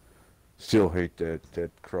to. Still hate that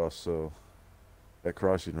that crossing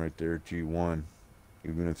right there, G1.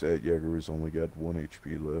 Even if that Jaeger's only got 1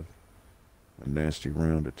 HP left, a nasty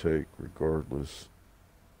round to take, regardless.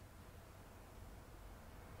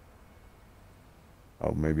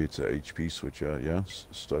 Oh, maybe it's a HP switch out. Yeah,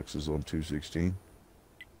 Stux is on 216.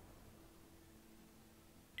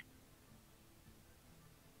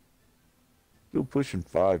 Still pushing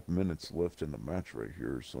 5 minutes left in the match right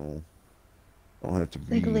here, so I don't have to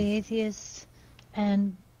be. Legally Atheist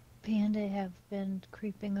and Panda have been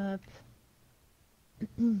creeping up.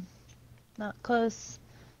 Not close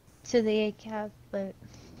to the 8 cap, but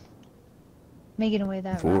making away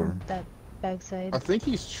that round, that backside. I think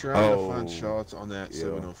he's trying to find Oh, shots on that yeah.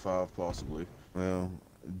 705, possibly. Well,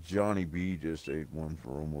 Johnny B just ate one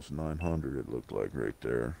for almost 900, it looked like right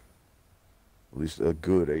there. At least a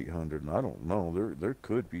good 800, and I don't know. There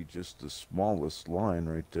could be just the smallest line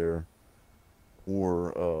right there,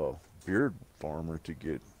 or Beard Farmer to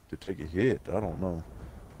take a hit. I don't know.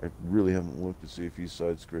 I really haven't looked to see if he's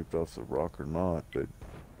side scraped off the rock or not, but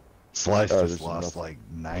Slice just there's lost enough. like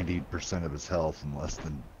 90% of his health in less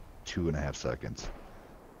than 2.5 seconds.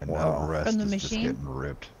 And now Wow. the rest From the is just machine? getting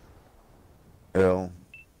ripped. Hell,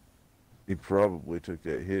 he probably took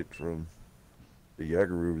that hit from the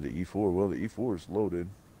Yaguru or the E4. Well, the E4 is loaded.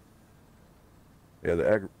 Yeah,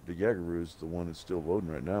 the Yaguru is the one that's still loading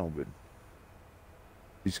right now, but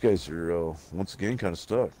these guys are once again kind of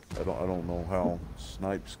stuck. I don't know how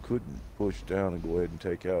Snipes couldn't push down and go ahead and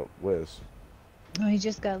take out Wes. Oh, he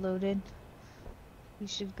just got loaded. He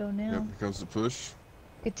should go now. Yep, here comes the push.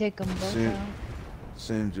 Could take them both Sin- out.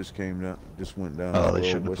 Sin just went down. Oh, as they well.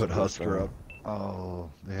 shouldn't have Wes put goes Husker down. up. Oh,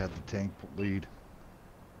 they had the tank lead.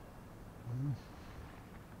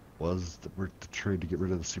 Was the trade to get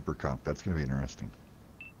rid of the super comp. That's going to be interesting.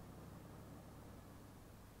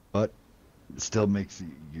 But it still makes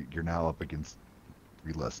you're now up against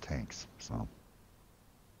 3 less tanks. So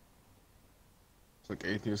It's like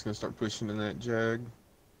Atheist gonna start pushing in that Jag.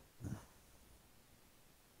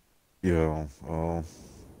 Yeah, to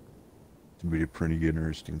be a pretty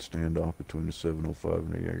interesting standoff between the 705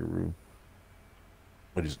 and the Yaguru.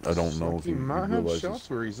 I don't know if he he might have realizes. shots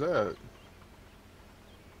where he's at.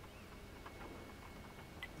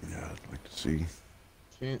 Yeah, I'd like to see.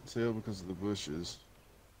 Can't tell because of the bushes.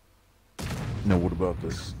 Now, what about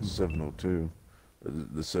this 702?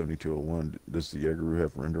 The 7201? Does the Yaguru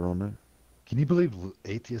have render on that? can you believe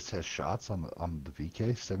Atheist has shots on the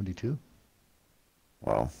VK 72?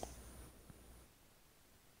 Wow.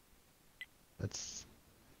 That's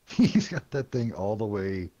he's got that thing all the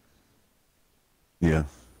way. Yeah,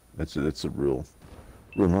 that's a real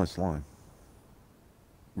nice line.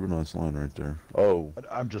 Real nice line right there. Oh,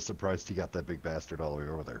 I'm just surprised he got that big bastard all the way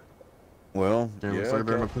over there. well, Yeah, yeah. looks like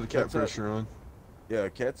they're gonna Cat- put the cat Cat's out- pressure on. Yeah,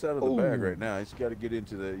 Cat's out of the bag Oh. right now. He's got to get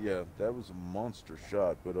into the. Yeah, that was a monster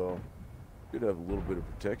shot, but could have a little bit of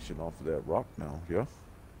protection off of that rock now. Yeah.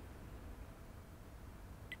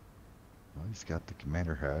 Well, he's got the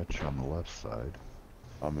commander hatch on the left side.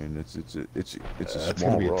 I mean, it's a That's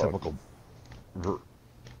small gonna be rock. a typical.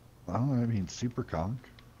 I mean, super conk.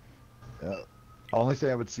 Only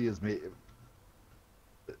thing I would see is maybe.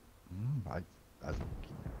 I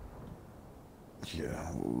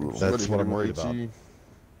Yeah, That's what I'm hit worried him about. HE.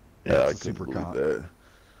 yeah, I it's a couldn't super believe conk. that.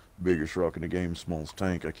 Biggest rock in the game, smallest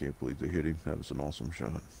tank. I can't believe they hit him. That was an awesome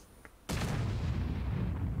shot.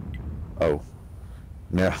 Oh,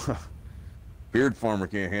 now Beard Farmer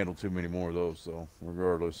can't handle too many more of those. So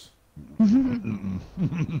regardless,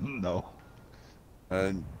 No.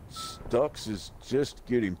 and Stux is just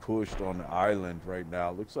getting pushed on the island right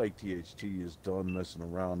now. Looks like THT is done messing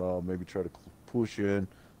around. Maybe try to push in.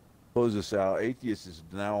 Close this out. Atheist is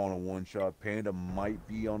now on a one-shot. Panda might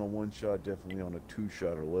be on a one-shot, definitely on a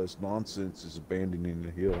two-shot or less. Nonsense is abandoning the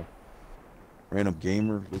hill. Random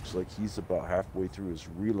Gamer looks like he's about halfway through his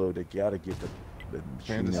reload. They gotta get the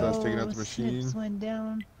machine Panda out. says taking out the Snips machine. went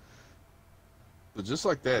down. But just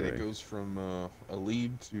like that, it Okay. goes from a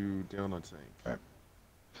lead to down a tank. Right.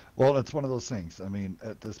 Well, it's one of those things. I mean,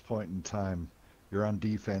 at this point in time, you're on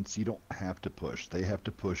defense. You don't have to push. They have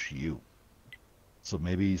to push you. So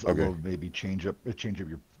maybe a Okay. little, maybe change up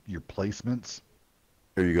your placements,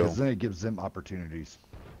 Here you go. because then it gives them opportunities.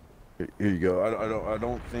 Here you go. I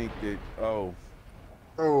don't think that. Oh,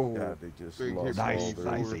 Oh, God, they just big lost hit all Nice, their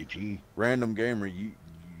nice, forward. HE. random gamer. Yeah,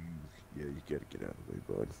 you gotta get out of the way,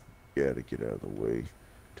 bud. You gotta get out of the way.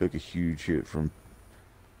 Took a huge hit from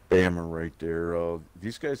Bama right there.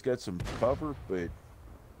 These guys got some cover, but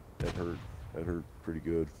that hurt. That hurt pretty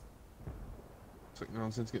good. It's like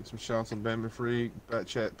nonsense getting some shots on Bama Freak. Bat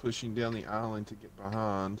Chat pushing down the island to get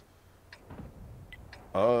behind.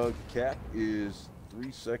 Cap is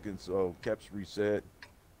 3 seconds. Oh, Cap's reset.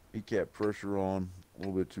 He kept pressure on a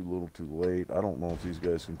little bit too little, too late. I don't know if these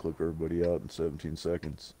guys can clip everybody out in 17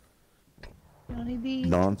 seconds. Johnny B.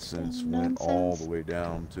 Nonsense went all Nonsense. the way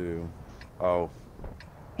down to. Oh,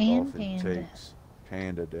 And Dolphin Panda. takes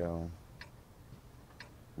Panda down.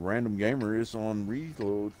 Random Gamer is on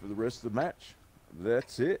reload for the rest of the match.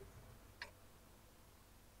 That's it.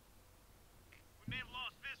 We may have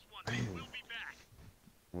lost this one, but we'll be back.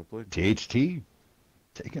 Well played. THT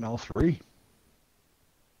taking all three.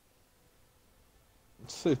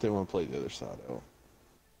 Let's see if they want to play the other side out.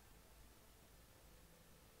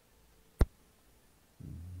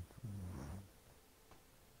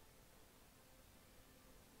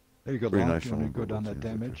 There you go, Pretty Long. nice You want to on go down both that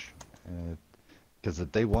teams, okay. damage? Because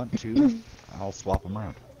if they want to, I'll swap them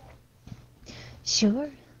around. Sure.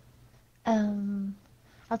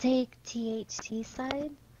 I'll take THT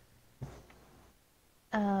side.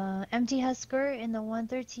 MT Husker in the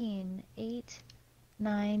 113,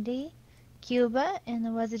 890. Cuba in the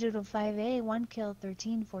Wazzadoodle 5A, 1 kill,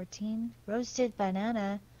 1314. Roasted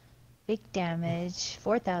Banana, big damage,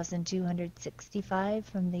 4,265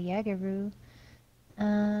 from the Yagaroo.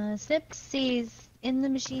 Snipsies in the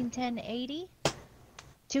machine 1080,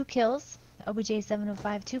 2 kills. OBJ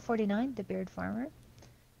 705, 249, the Beard Farmer.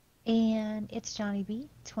 And it's Johnny B,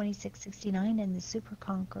 2669, and the Super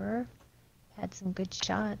Conqueror. Had some good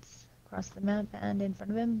shots across the map and in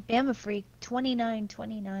front of him. Bama Freak,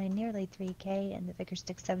 2929, nearly 3K, and the Vicker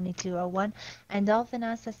Stick 7201. And Dolphin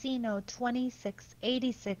Assassino,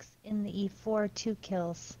 2686 in the E4, 2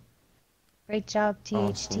 kills. Great job, THT.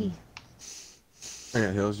 Awesome.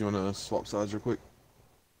 Alright, Hills, you want to swap sides real quick?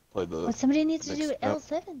 Play the. Well, somebody needs to next do map.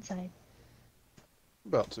 L7 side.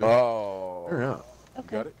 About to. Oh. Alright. You Okay.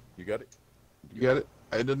 got it? You got it? You got it?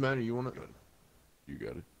 It doesn't matter. You want it? You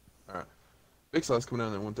got it. Big Slice coming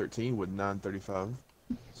down at 113 with 935.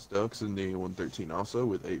 Stucks in the 113 also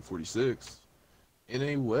with 846.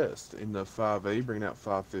 NA West in the 5A bringing out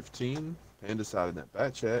 515. Panda side in that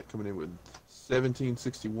bat chat coming in with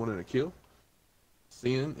 1761 and a kill.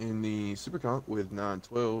 Cian in the Super Conk with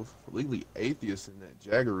 912. Legally Atheist in that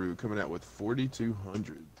Jagaroo coming out with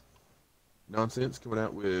 4200. Nonsense coming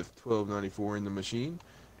out with 1294 in the machine.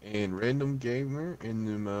 And Random Gamer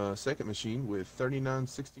in the second machine with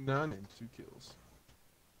 3969 and 2 kills.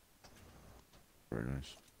 Very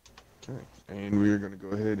nice. Okay, and we're going to go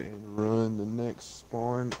ahead and run the next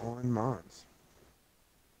spawn on mines.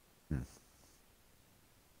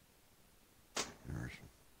 Interesting.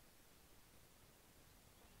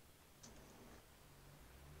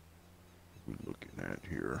 What we looking at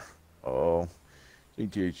here? Oh, I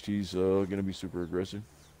think THT's gonna be super aggressive.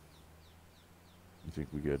 I think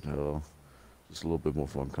we got just a little bit more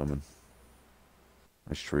fun coming.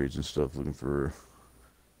 Nice trades and stuff. Looking for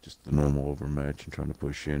just the normal overmatch and trying to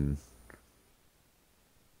push in.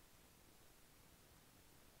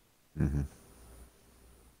 Mm-hmm.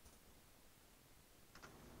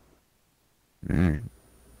 Mm.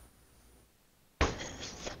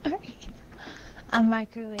 Sorry. I'm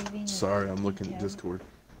microwaving. a Sorry, I'm looking at potato. Discord.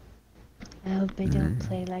 I hope I don't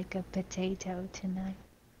play like a potato tonight.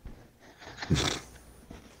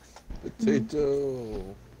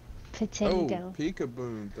 Potato. Potato. Oh,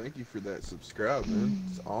 Peekaboom. Thank you for that subscribe, man.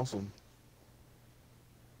 It's awesome.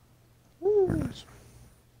 Very Ooh, nice.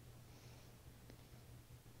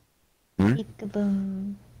 Mm.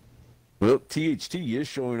 peek-a-boom. Well, THT is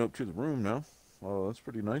showing up to the room now. Oh, that's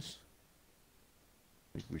pretty nice.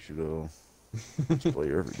 I think we should just play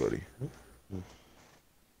everybody.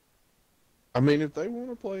 I mean, if they want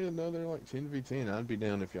to play another like 10v10, I'd be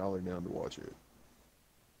down if y'all are down to watch it.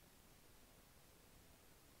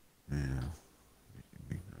 Yeah, it'd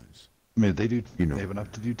be nice. I mean, they do. You know. They have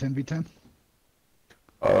enough to do 10v10.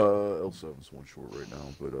 L7's one short right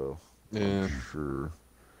now, but Yeah. I'm sure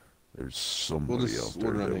there's somebody just out there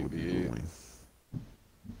order that an would be 8v8.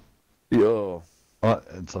 willing. Yeah,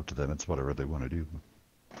 It's up to them. It's whatever they want to do.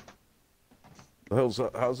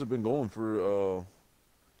 How's it been going for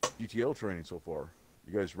GTL training so far?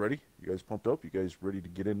 You guys ready? You guys pumped up? You guys ready to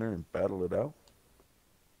get in there and battle it out?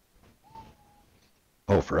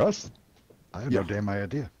 Oh, for us? I have Yeah. no damn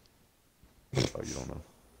idea. Oh, you don't know.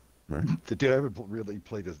 Right? Dude, I haven't really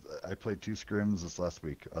played I played 2 scrims this last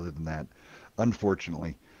week. Other than that,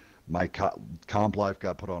 unfortunately, my comp life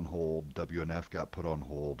got put on hold. WNF got put on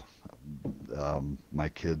hold. My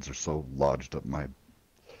kids are so lodged up.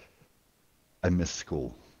 I miss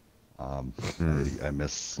school. I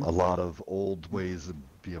miss a lot of old ways of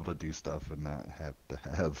be able to do stuff and not have to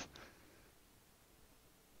have,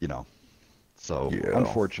 So Yeah.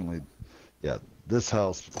 unfortunately, yeah, this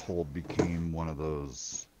household became one of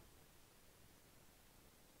those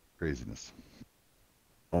craziness.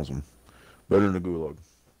 Awesome. Better than the gulag.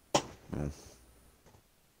 Yeah.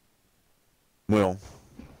 Well,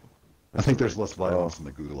 I think there's less violence in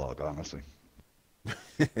the gulag, honestly.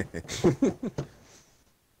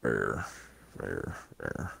 Fair.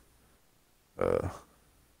 Yeah.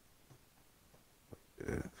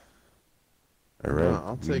 All right.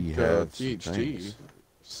 I'll take we have THT. thanks.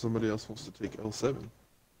 Somebody else wants to take L7.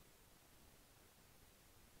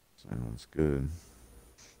 Sounds good.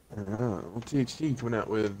 Well, THT coming out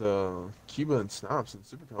with Cuba and Snops and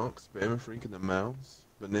Super Conks, Bama Freak and the Mouse,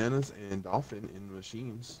 Bananas and Dolphin in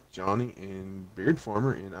Machines, Johnny and Beard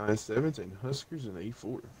Farmer in IS7s, and Huskers in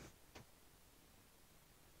A4.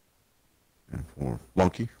 And for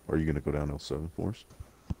Lunky, are you going to go down L7 for us?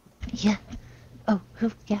 Yeah. Oh,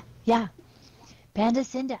 yeah. Panda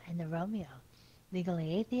Cinda and the Romeo.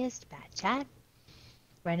 Legally Atheist, Bad Chat.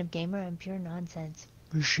 Random Gamer and Pure Nonsense.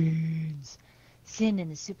 Machines. Sin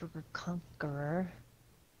and the Super Conqueror.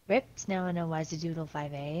 Rips now in a Wizadoodle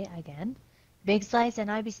 5A again. Big Slice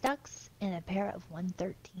and IB Stucks and a pair of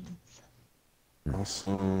 113s.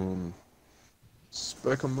 Awesome.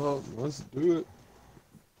 Spec them up. Let's do it.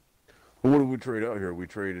 Well, what did we trade out here? We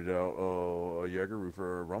traded out a Jäger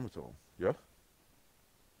for a Ramato. Yeah?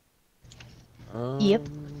 Yep.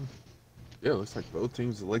 Yeah, looks like both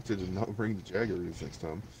teams elected to not bring the Jaggeroos next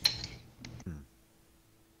time.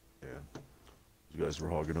 Yeah. You guys were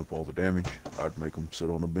hogging up all the damage. I'd make them sit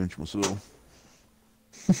on the bench myself.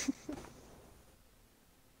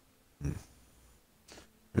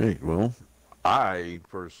 Hey, well, I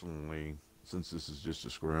personally, since this is just a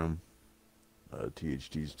scrim,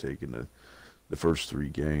 THT's taking the first 3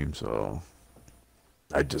 games.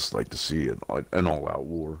 I'd just like to see an all-out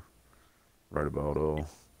war, right about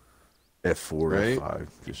F4, Right.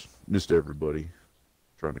 F5, just everybody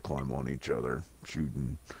trying to climb on each other,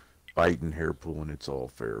 shooting, biting, hair pulling. It's all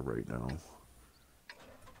fair right now.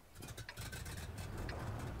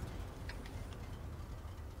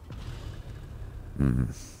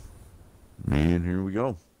 And here we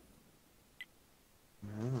go.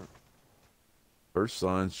 Yeah. First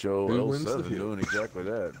signs show Who wins the L7 hill? doing exactly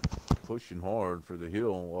that, pushing hard for the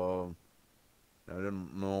hill. I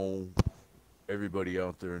don't know everybody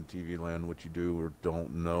out there in TV land what you do or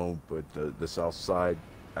don't know, but the south side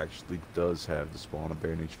actually does have the spawn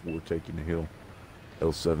advantage for taking the hill.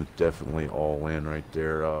 L7 definitely all in right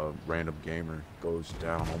there. Random Gamer goes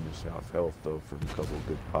down almost half health though from a couple of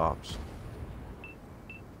good pops.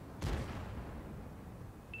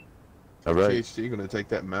 All right. THT gonna take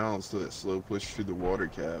that mouse to that slow push through the water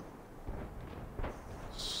cap.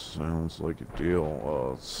 Sounds like a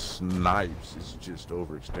deal. Snipes is just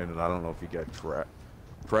overextended. I don't know if he got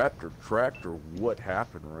trapped or tracked or what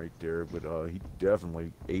happened right there, but he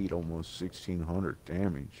definitely ate almost 1,600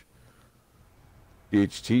 damage.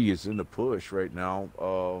 THT is in the push right now.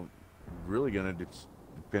 Really gonna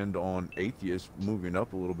depend on Atheist moving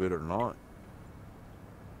up a little bit or not.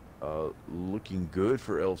 Looking good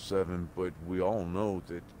for L7, but we all know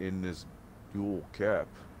that in this dual cap,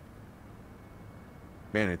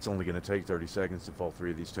 man, it's only going to take 30 seconds if all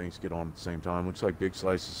 3 of these tanks get on at the same time. Looks like Big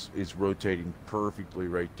Slice is rotating perfectly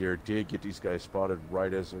right there. Did get these guys spotted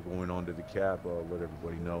right as they're going onto the cap. Let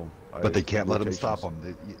everybody know. But they can't let them stop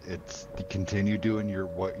them. It's continue doing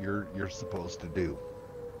what you're supposed to do.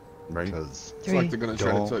 Right. Because It's like they're gonna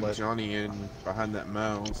try to Don't tuck let- Johnny in behind that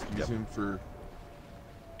mouse, use Yep. him for.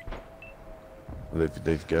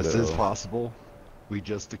 They've got this is possible. We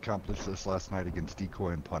just accomplished this last night against Decoy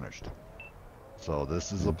and Punished. So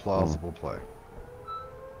this is a plausible play.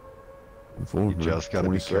 You just got to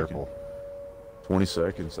be careful. 20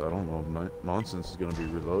 seconds. I don't know. Nonsense is going to be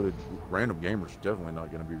reloaded. Random Gamer's definitely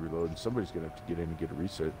not going to be reloaded. Somebody's going to have to get in and get a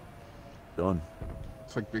reset. Done.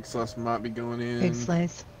 Looks like Big Slice might be going in. Big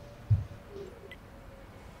Slice.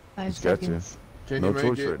 5 He's got to. seconds. Can No you make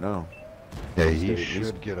choice it? right now. Yeah, he He's-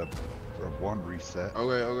 should get a one reset.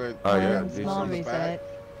 Okay. Oh, yeah, One decent. small On the back.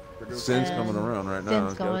 reset. Sin's coming And around right now.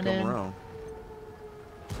 Sin's It's gotta going come in. around.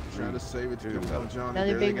 Trying to save it to Dude, come on Johnny.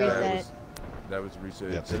 Another There they big got it. reset. That was a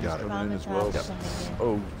reset. Yep, they Sin's got it. coming in as well. From the game.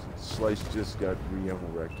 Oh, Slice just got re-ammo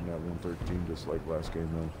wrecked in that 113, just like last game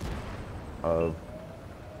though.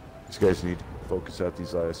 These guys need to focus out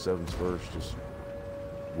these IS-7s first. Just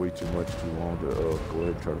way too much, too long to go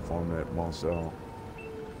ahead and try to farm that moss out.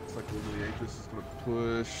 Looks like Lily Acres is going to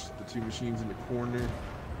push the two machines in the corner.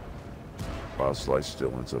 Wow, Slice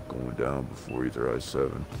still ends up going down before either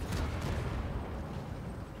IS-7.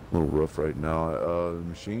 A little rough right now. The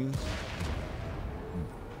machines.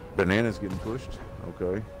 Banana's getting pushed.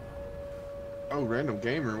 Okay. Oh, Random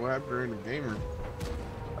Gamer. What happened to Random Gamer?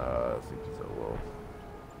 I think he fell off.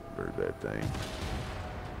 Very bad thing.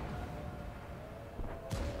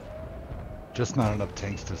 Just not enough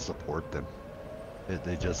tanks to support them. It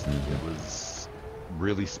was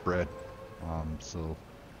really spread. So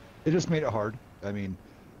it just made it hard. I mean,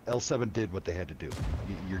 L7 did what they had to do.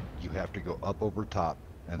 You have to go up over top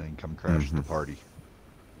and then come crash the party.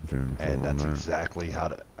 And that's exactly how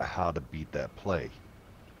to beat that play.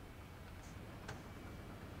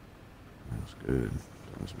 That's good.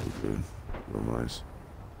 That's real good. Real nice.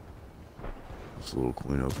 That's a little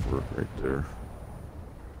cleanup work right there.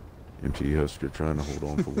 MT Husker trying to hold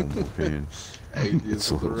on for one more pin. It's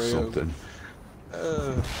a little something.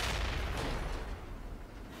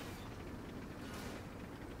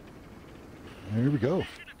 Here we go.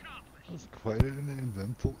 It was quite an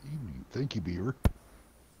eventful evening. Thank you, Beaver.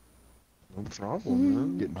 No problem,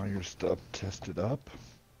 man. Getting all your stuff tested up.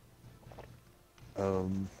 No,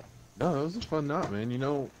 it was a fun night, man. You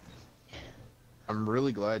know, I'm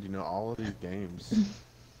really glad, you know, all of these games,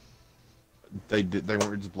 they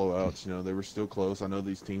weren't just blowouts, you know, they were still close. I know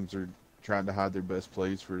these teams are trying to hide their best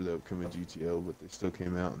plays for the upcoming GTO, but they still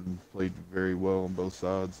came out and played very well on both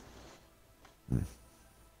sides.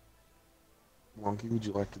 Wonky, would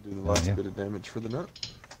you like to do the last bit of damage for the night?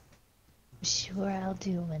 Sure, I'll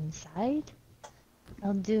do one side.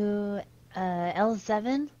 I'll do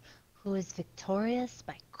L7, who is victorious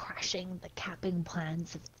by crushing the capping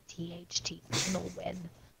plans of the THT final win.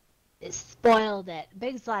 It spoiled it.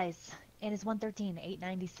 Big Slice and his 113,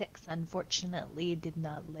 896, unfortunately did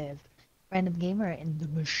not live. Random Gamer in the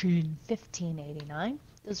Machine, 1589.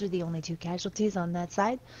 Those were the only two casualties on that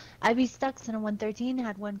side. IB Stux in a 113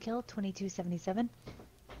 had one kill, 2277.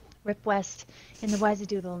 Rip West in the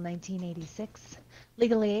Wisedoodle, 1986.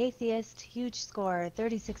 Legally Atheist, huge score,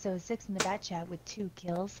 3606 in the Bat Chat with 2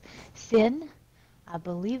 kills. Sin, I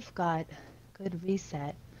believe, got good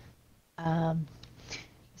reset. In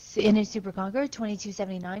a Super Conqueror,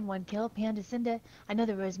 2279, 1 kill. Panda Cinda, I know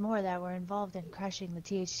there was more that were involved in crashing the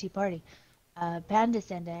THT party. Panda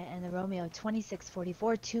Cinda and the Romeo,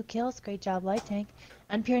 2644, 2 kills. Great job, Light Tank.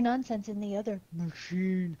 And Pure Nonsense in the other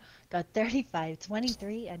Machine got 35,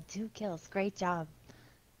 23, and 2 kills. Great job.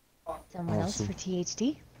 Someone else for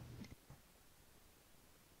THT?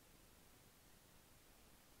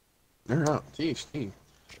 They're out. THT.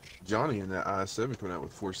 Johnny in that IS-7 coming out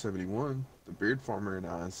with 471. The Beard Farmer in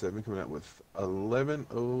IS-7 coming out with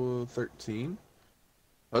 11013.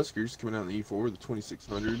 Huskers coming out in the E4 with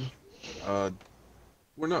 2600.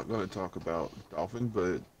 We're not going to talk about Dolphin,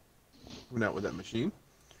 but coming out with that machine.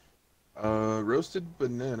 Roasted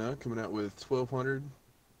Banana coming out with 1200.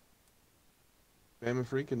 Bama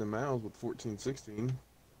Freak in the Mouths with 1416.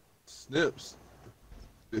 Snips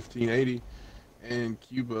 1580. And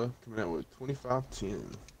Cuba coming out with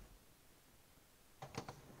 2510.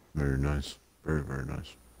 Very nice. Very, very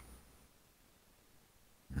nice.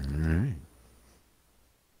 Alright.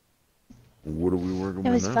 What are we working with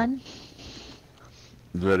now? It was fun.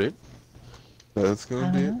 Is that it? That's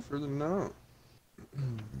going to be it for the night.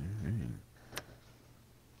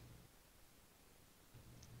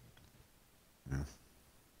 Yeah.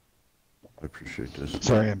 I appreciate this.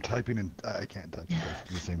 Sorry, I'm typing and I can't type at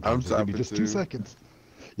the same time. I'm So give me typing just too. 2 seconds.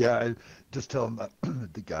 Yeah, I just tell them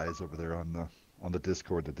the guys over there on the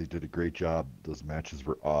Discord that they did a great job. Those matches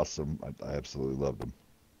were awesome. I absolutely loved them.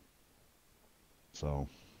 So.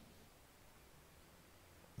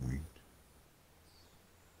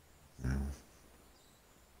 Yeah.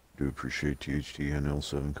 Do appreciate THT and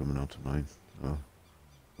L7 coming out tonight.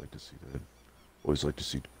 Like to see that. Always like to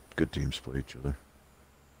see good teams play each other.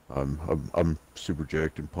 I'm super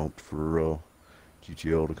jacked and pumped for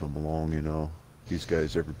GTL to come along. You know, these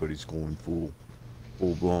guys, everybody's going full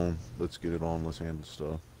blown. Let's get it on. Let's handle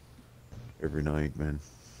stuff every night, man.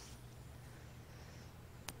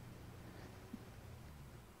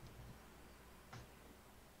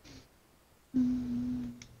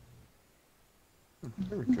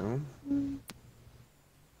 There we go.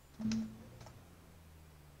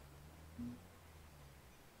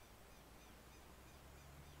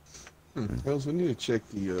 Hells, we need to check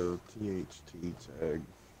the THT tag.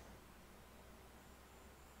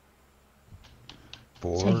 Check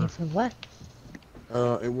For it for what?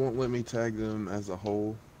 It won't let me tag them as a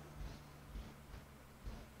whole.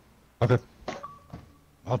 okay,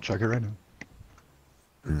 I'll check it right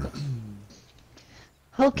now.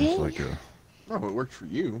 Okay. It's like a Oh, it worked for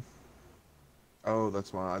you. Oh,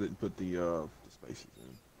 that's why I didn't put the spaces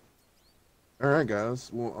in. All right, guys.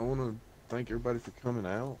 Well, I want to thank everybody for coming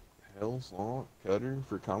out. Hells, Law, Cutter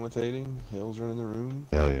for commentating. Hells running the room.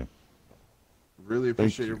 Hell yeah. Really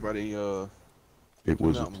appreciate you. everybody it coming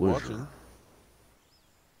was a out and pleasure.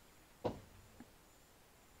 watching.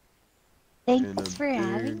 Thanks for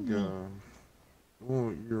having me.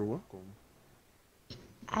 Well, you're welcome.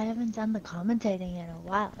 I haven't done the commentating in a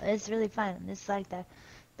while. It's really fun. It's like the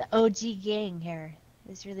OG gang here.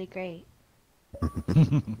 It's really great.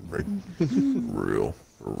 Right.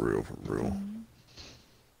 For real.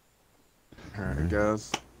 All right,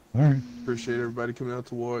 guys. All right. Appreciate everybody coming out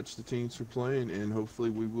to watch the teams for playing, and hopefully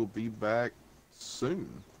we will be back soon.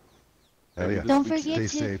 Hell yeah. Don't week's- forget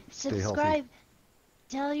Stay to safe, stay healthy. subscribe.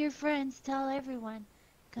 Tell your friends. Tell everyone.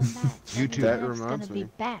 Come back. YouTube. That WNF's gonna reminds be me.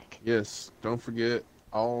 back. Yes, don't forget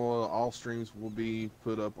all streams will be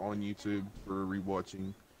put up on YouTube for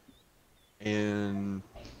rewatching, and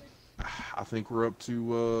I think we're up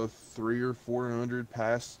to 300 or 400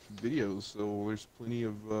 past videos, so there's plenty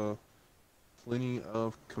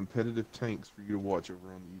of competitive tanks for you to watch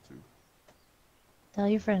over on YouTube. Tell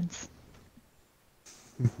your friends.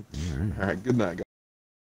 All right, good night, guys.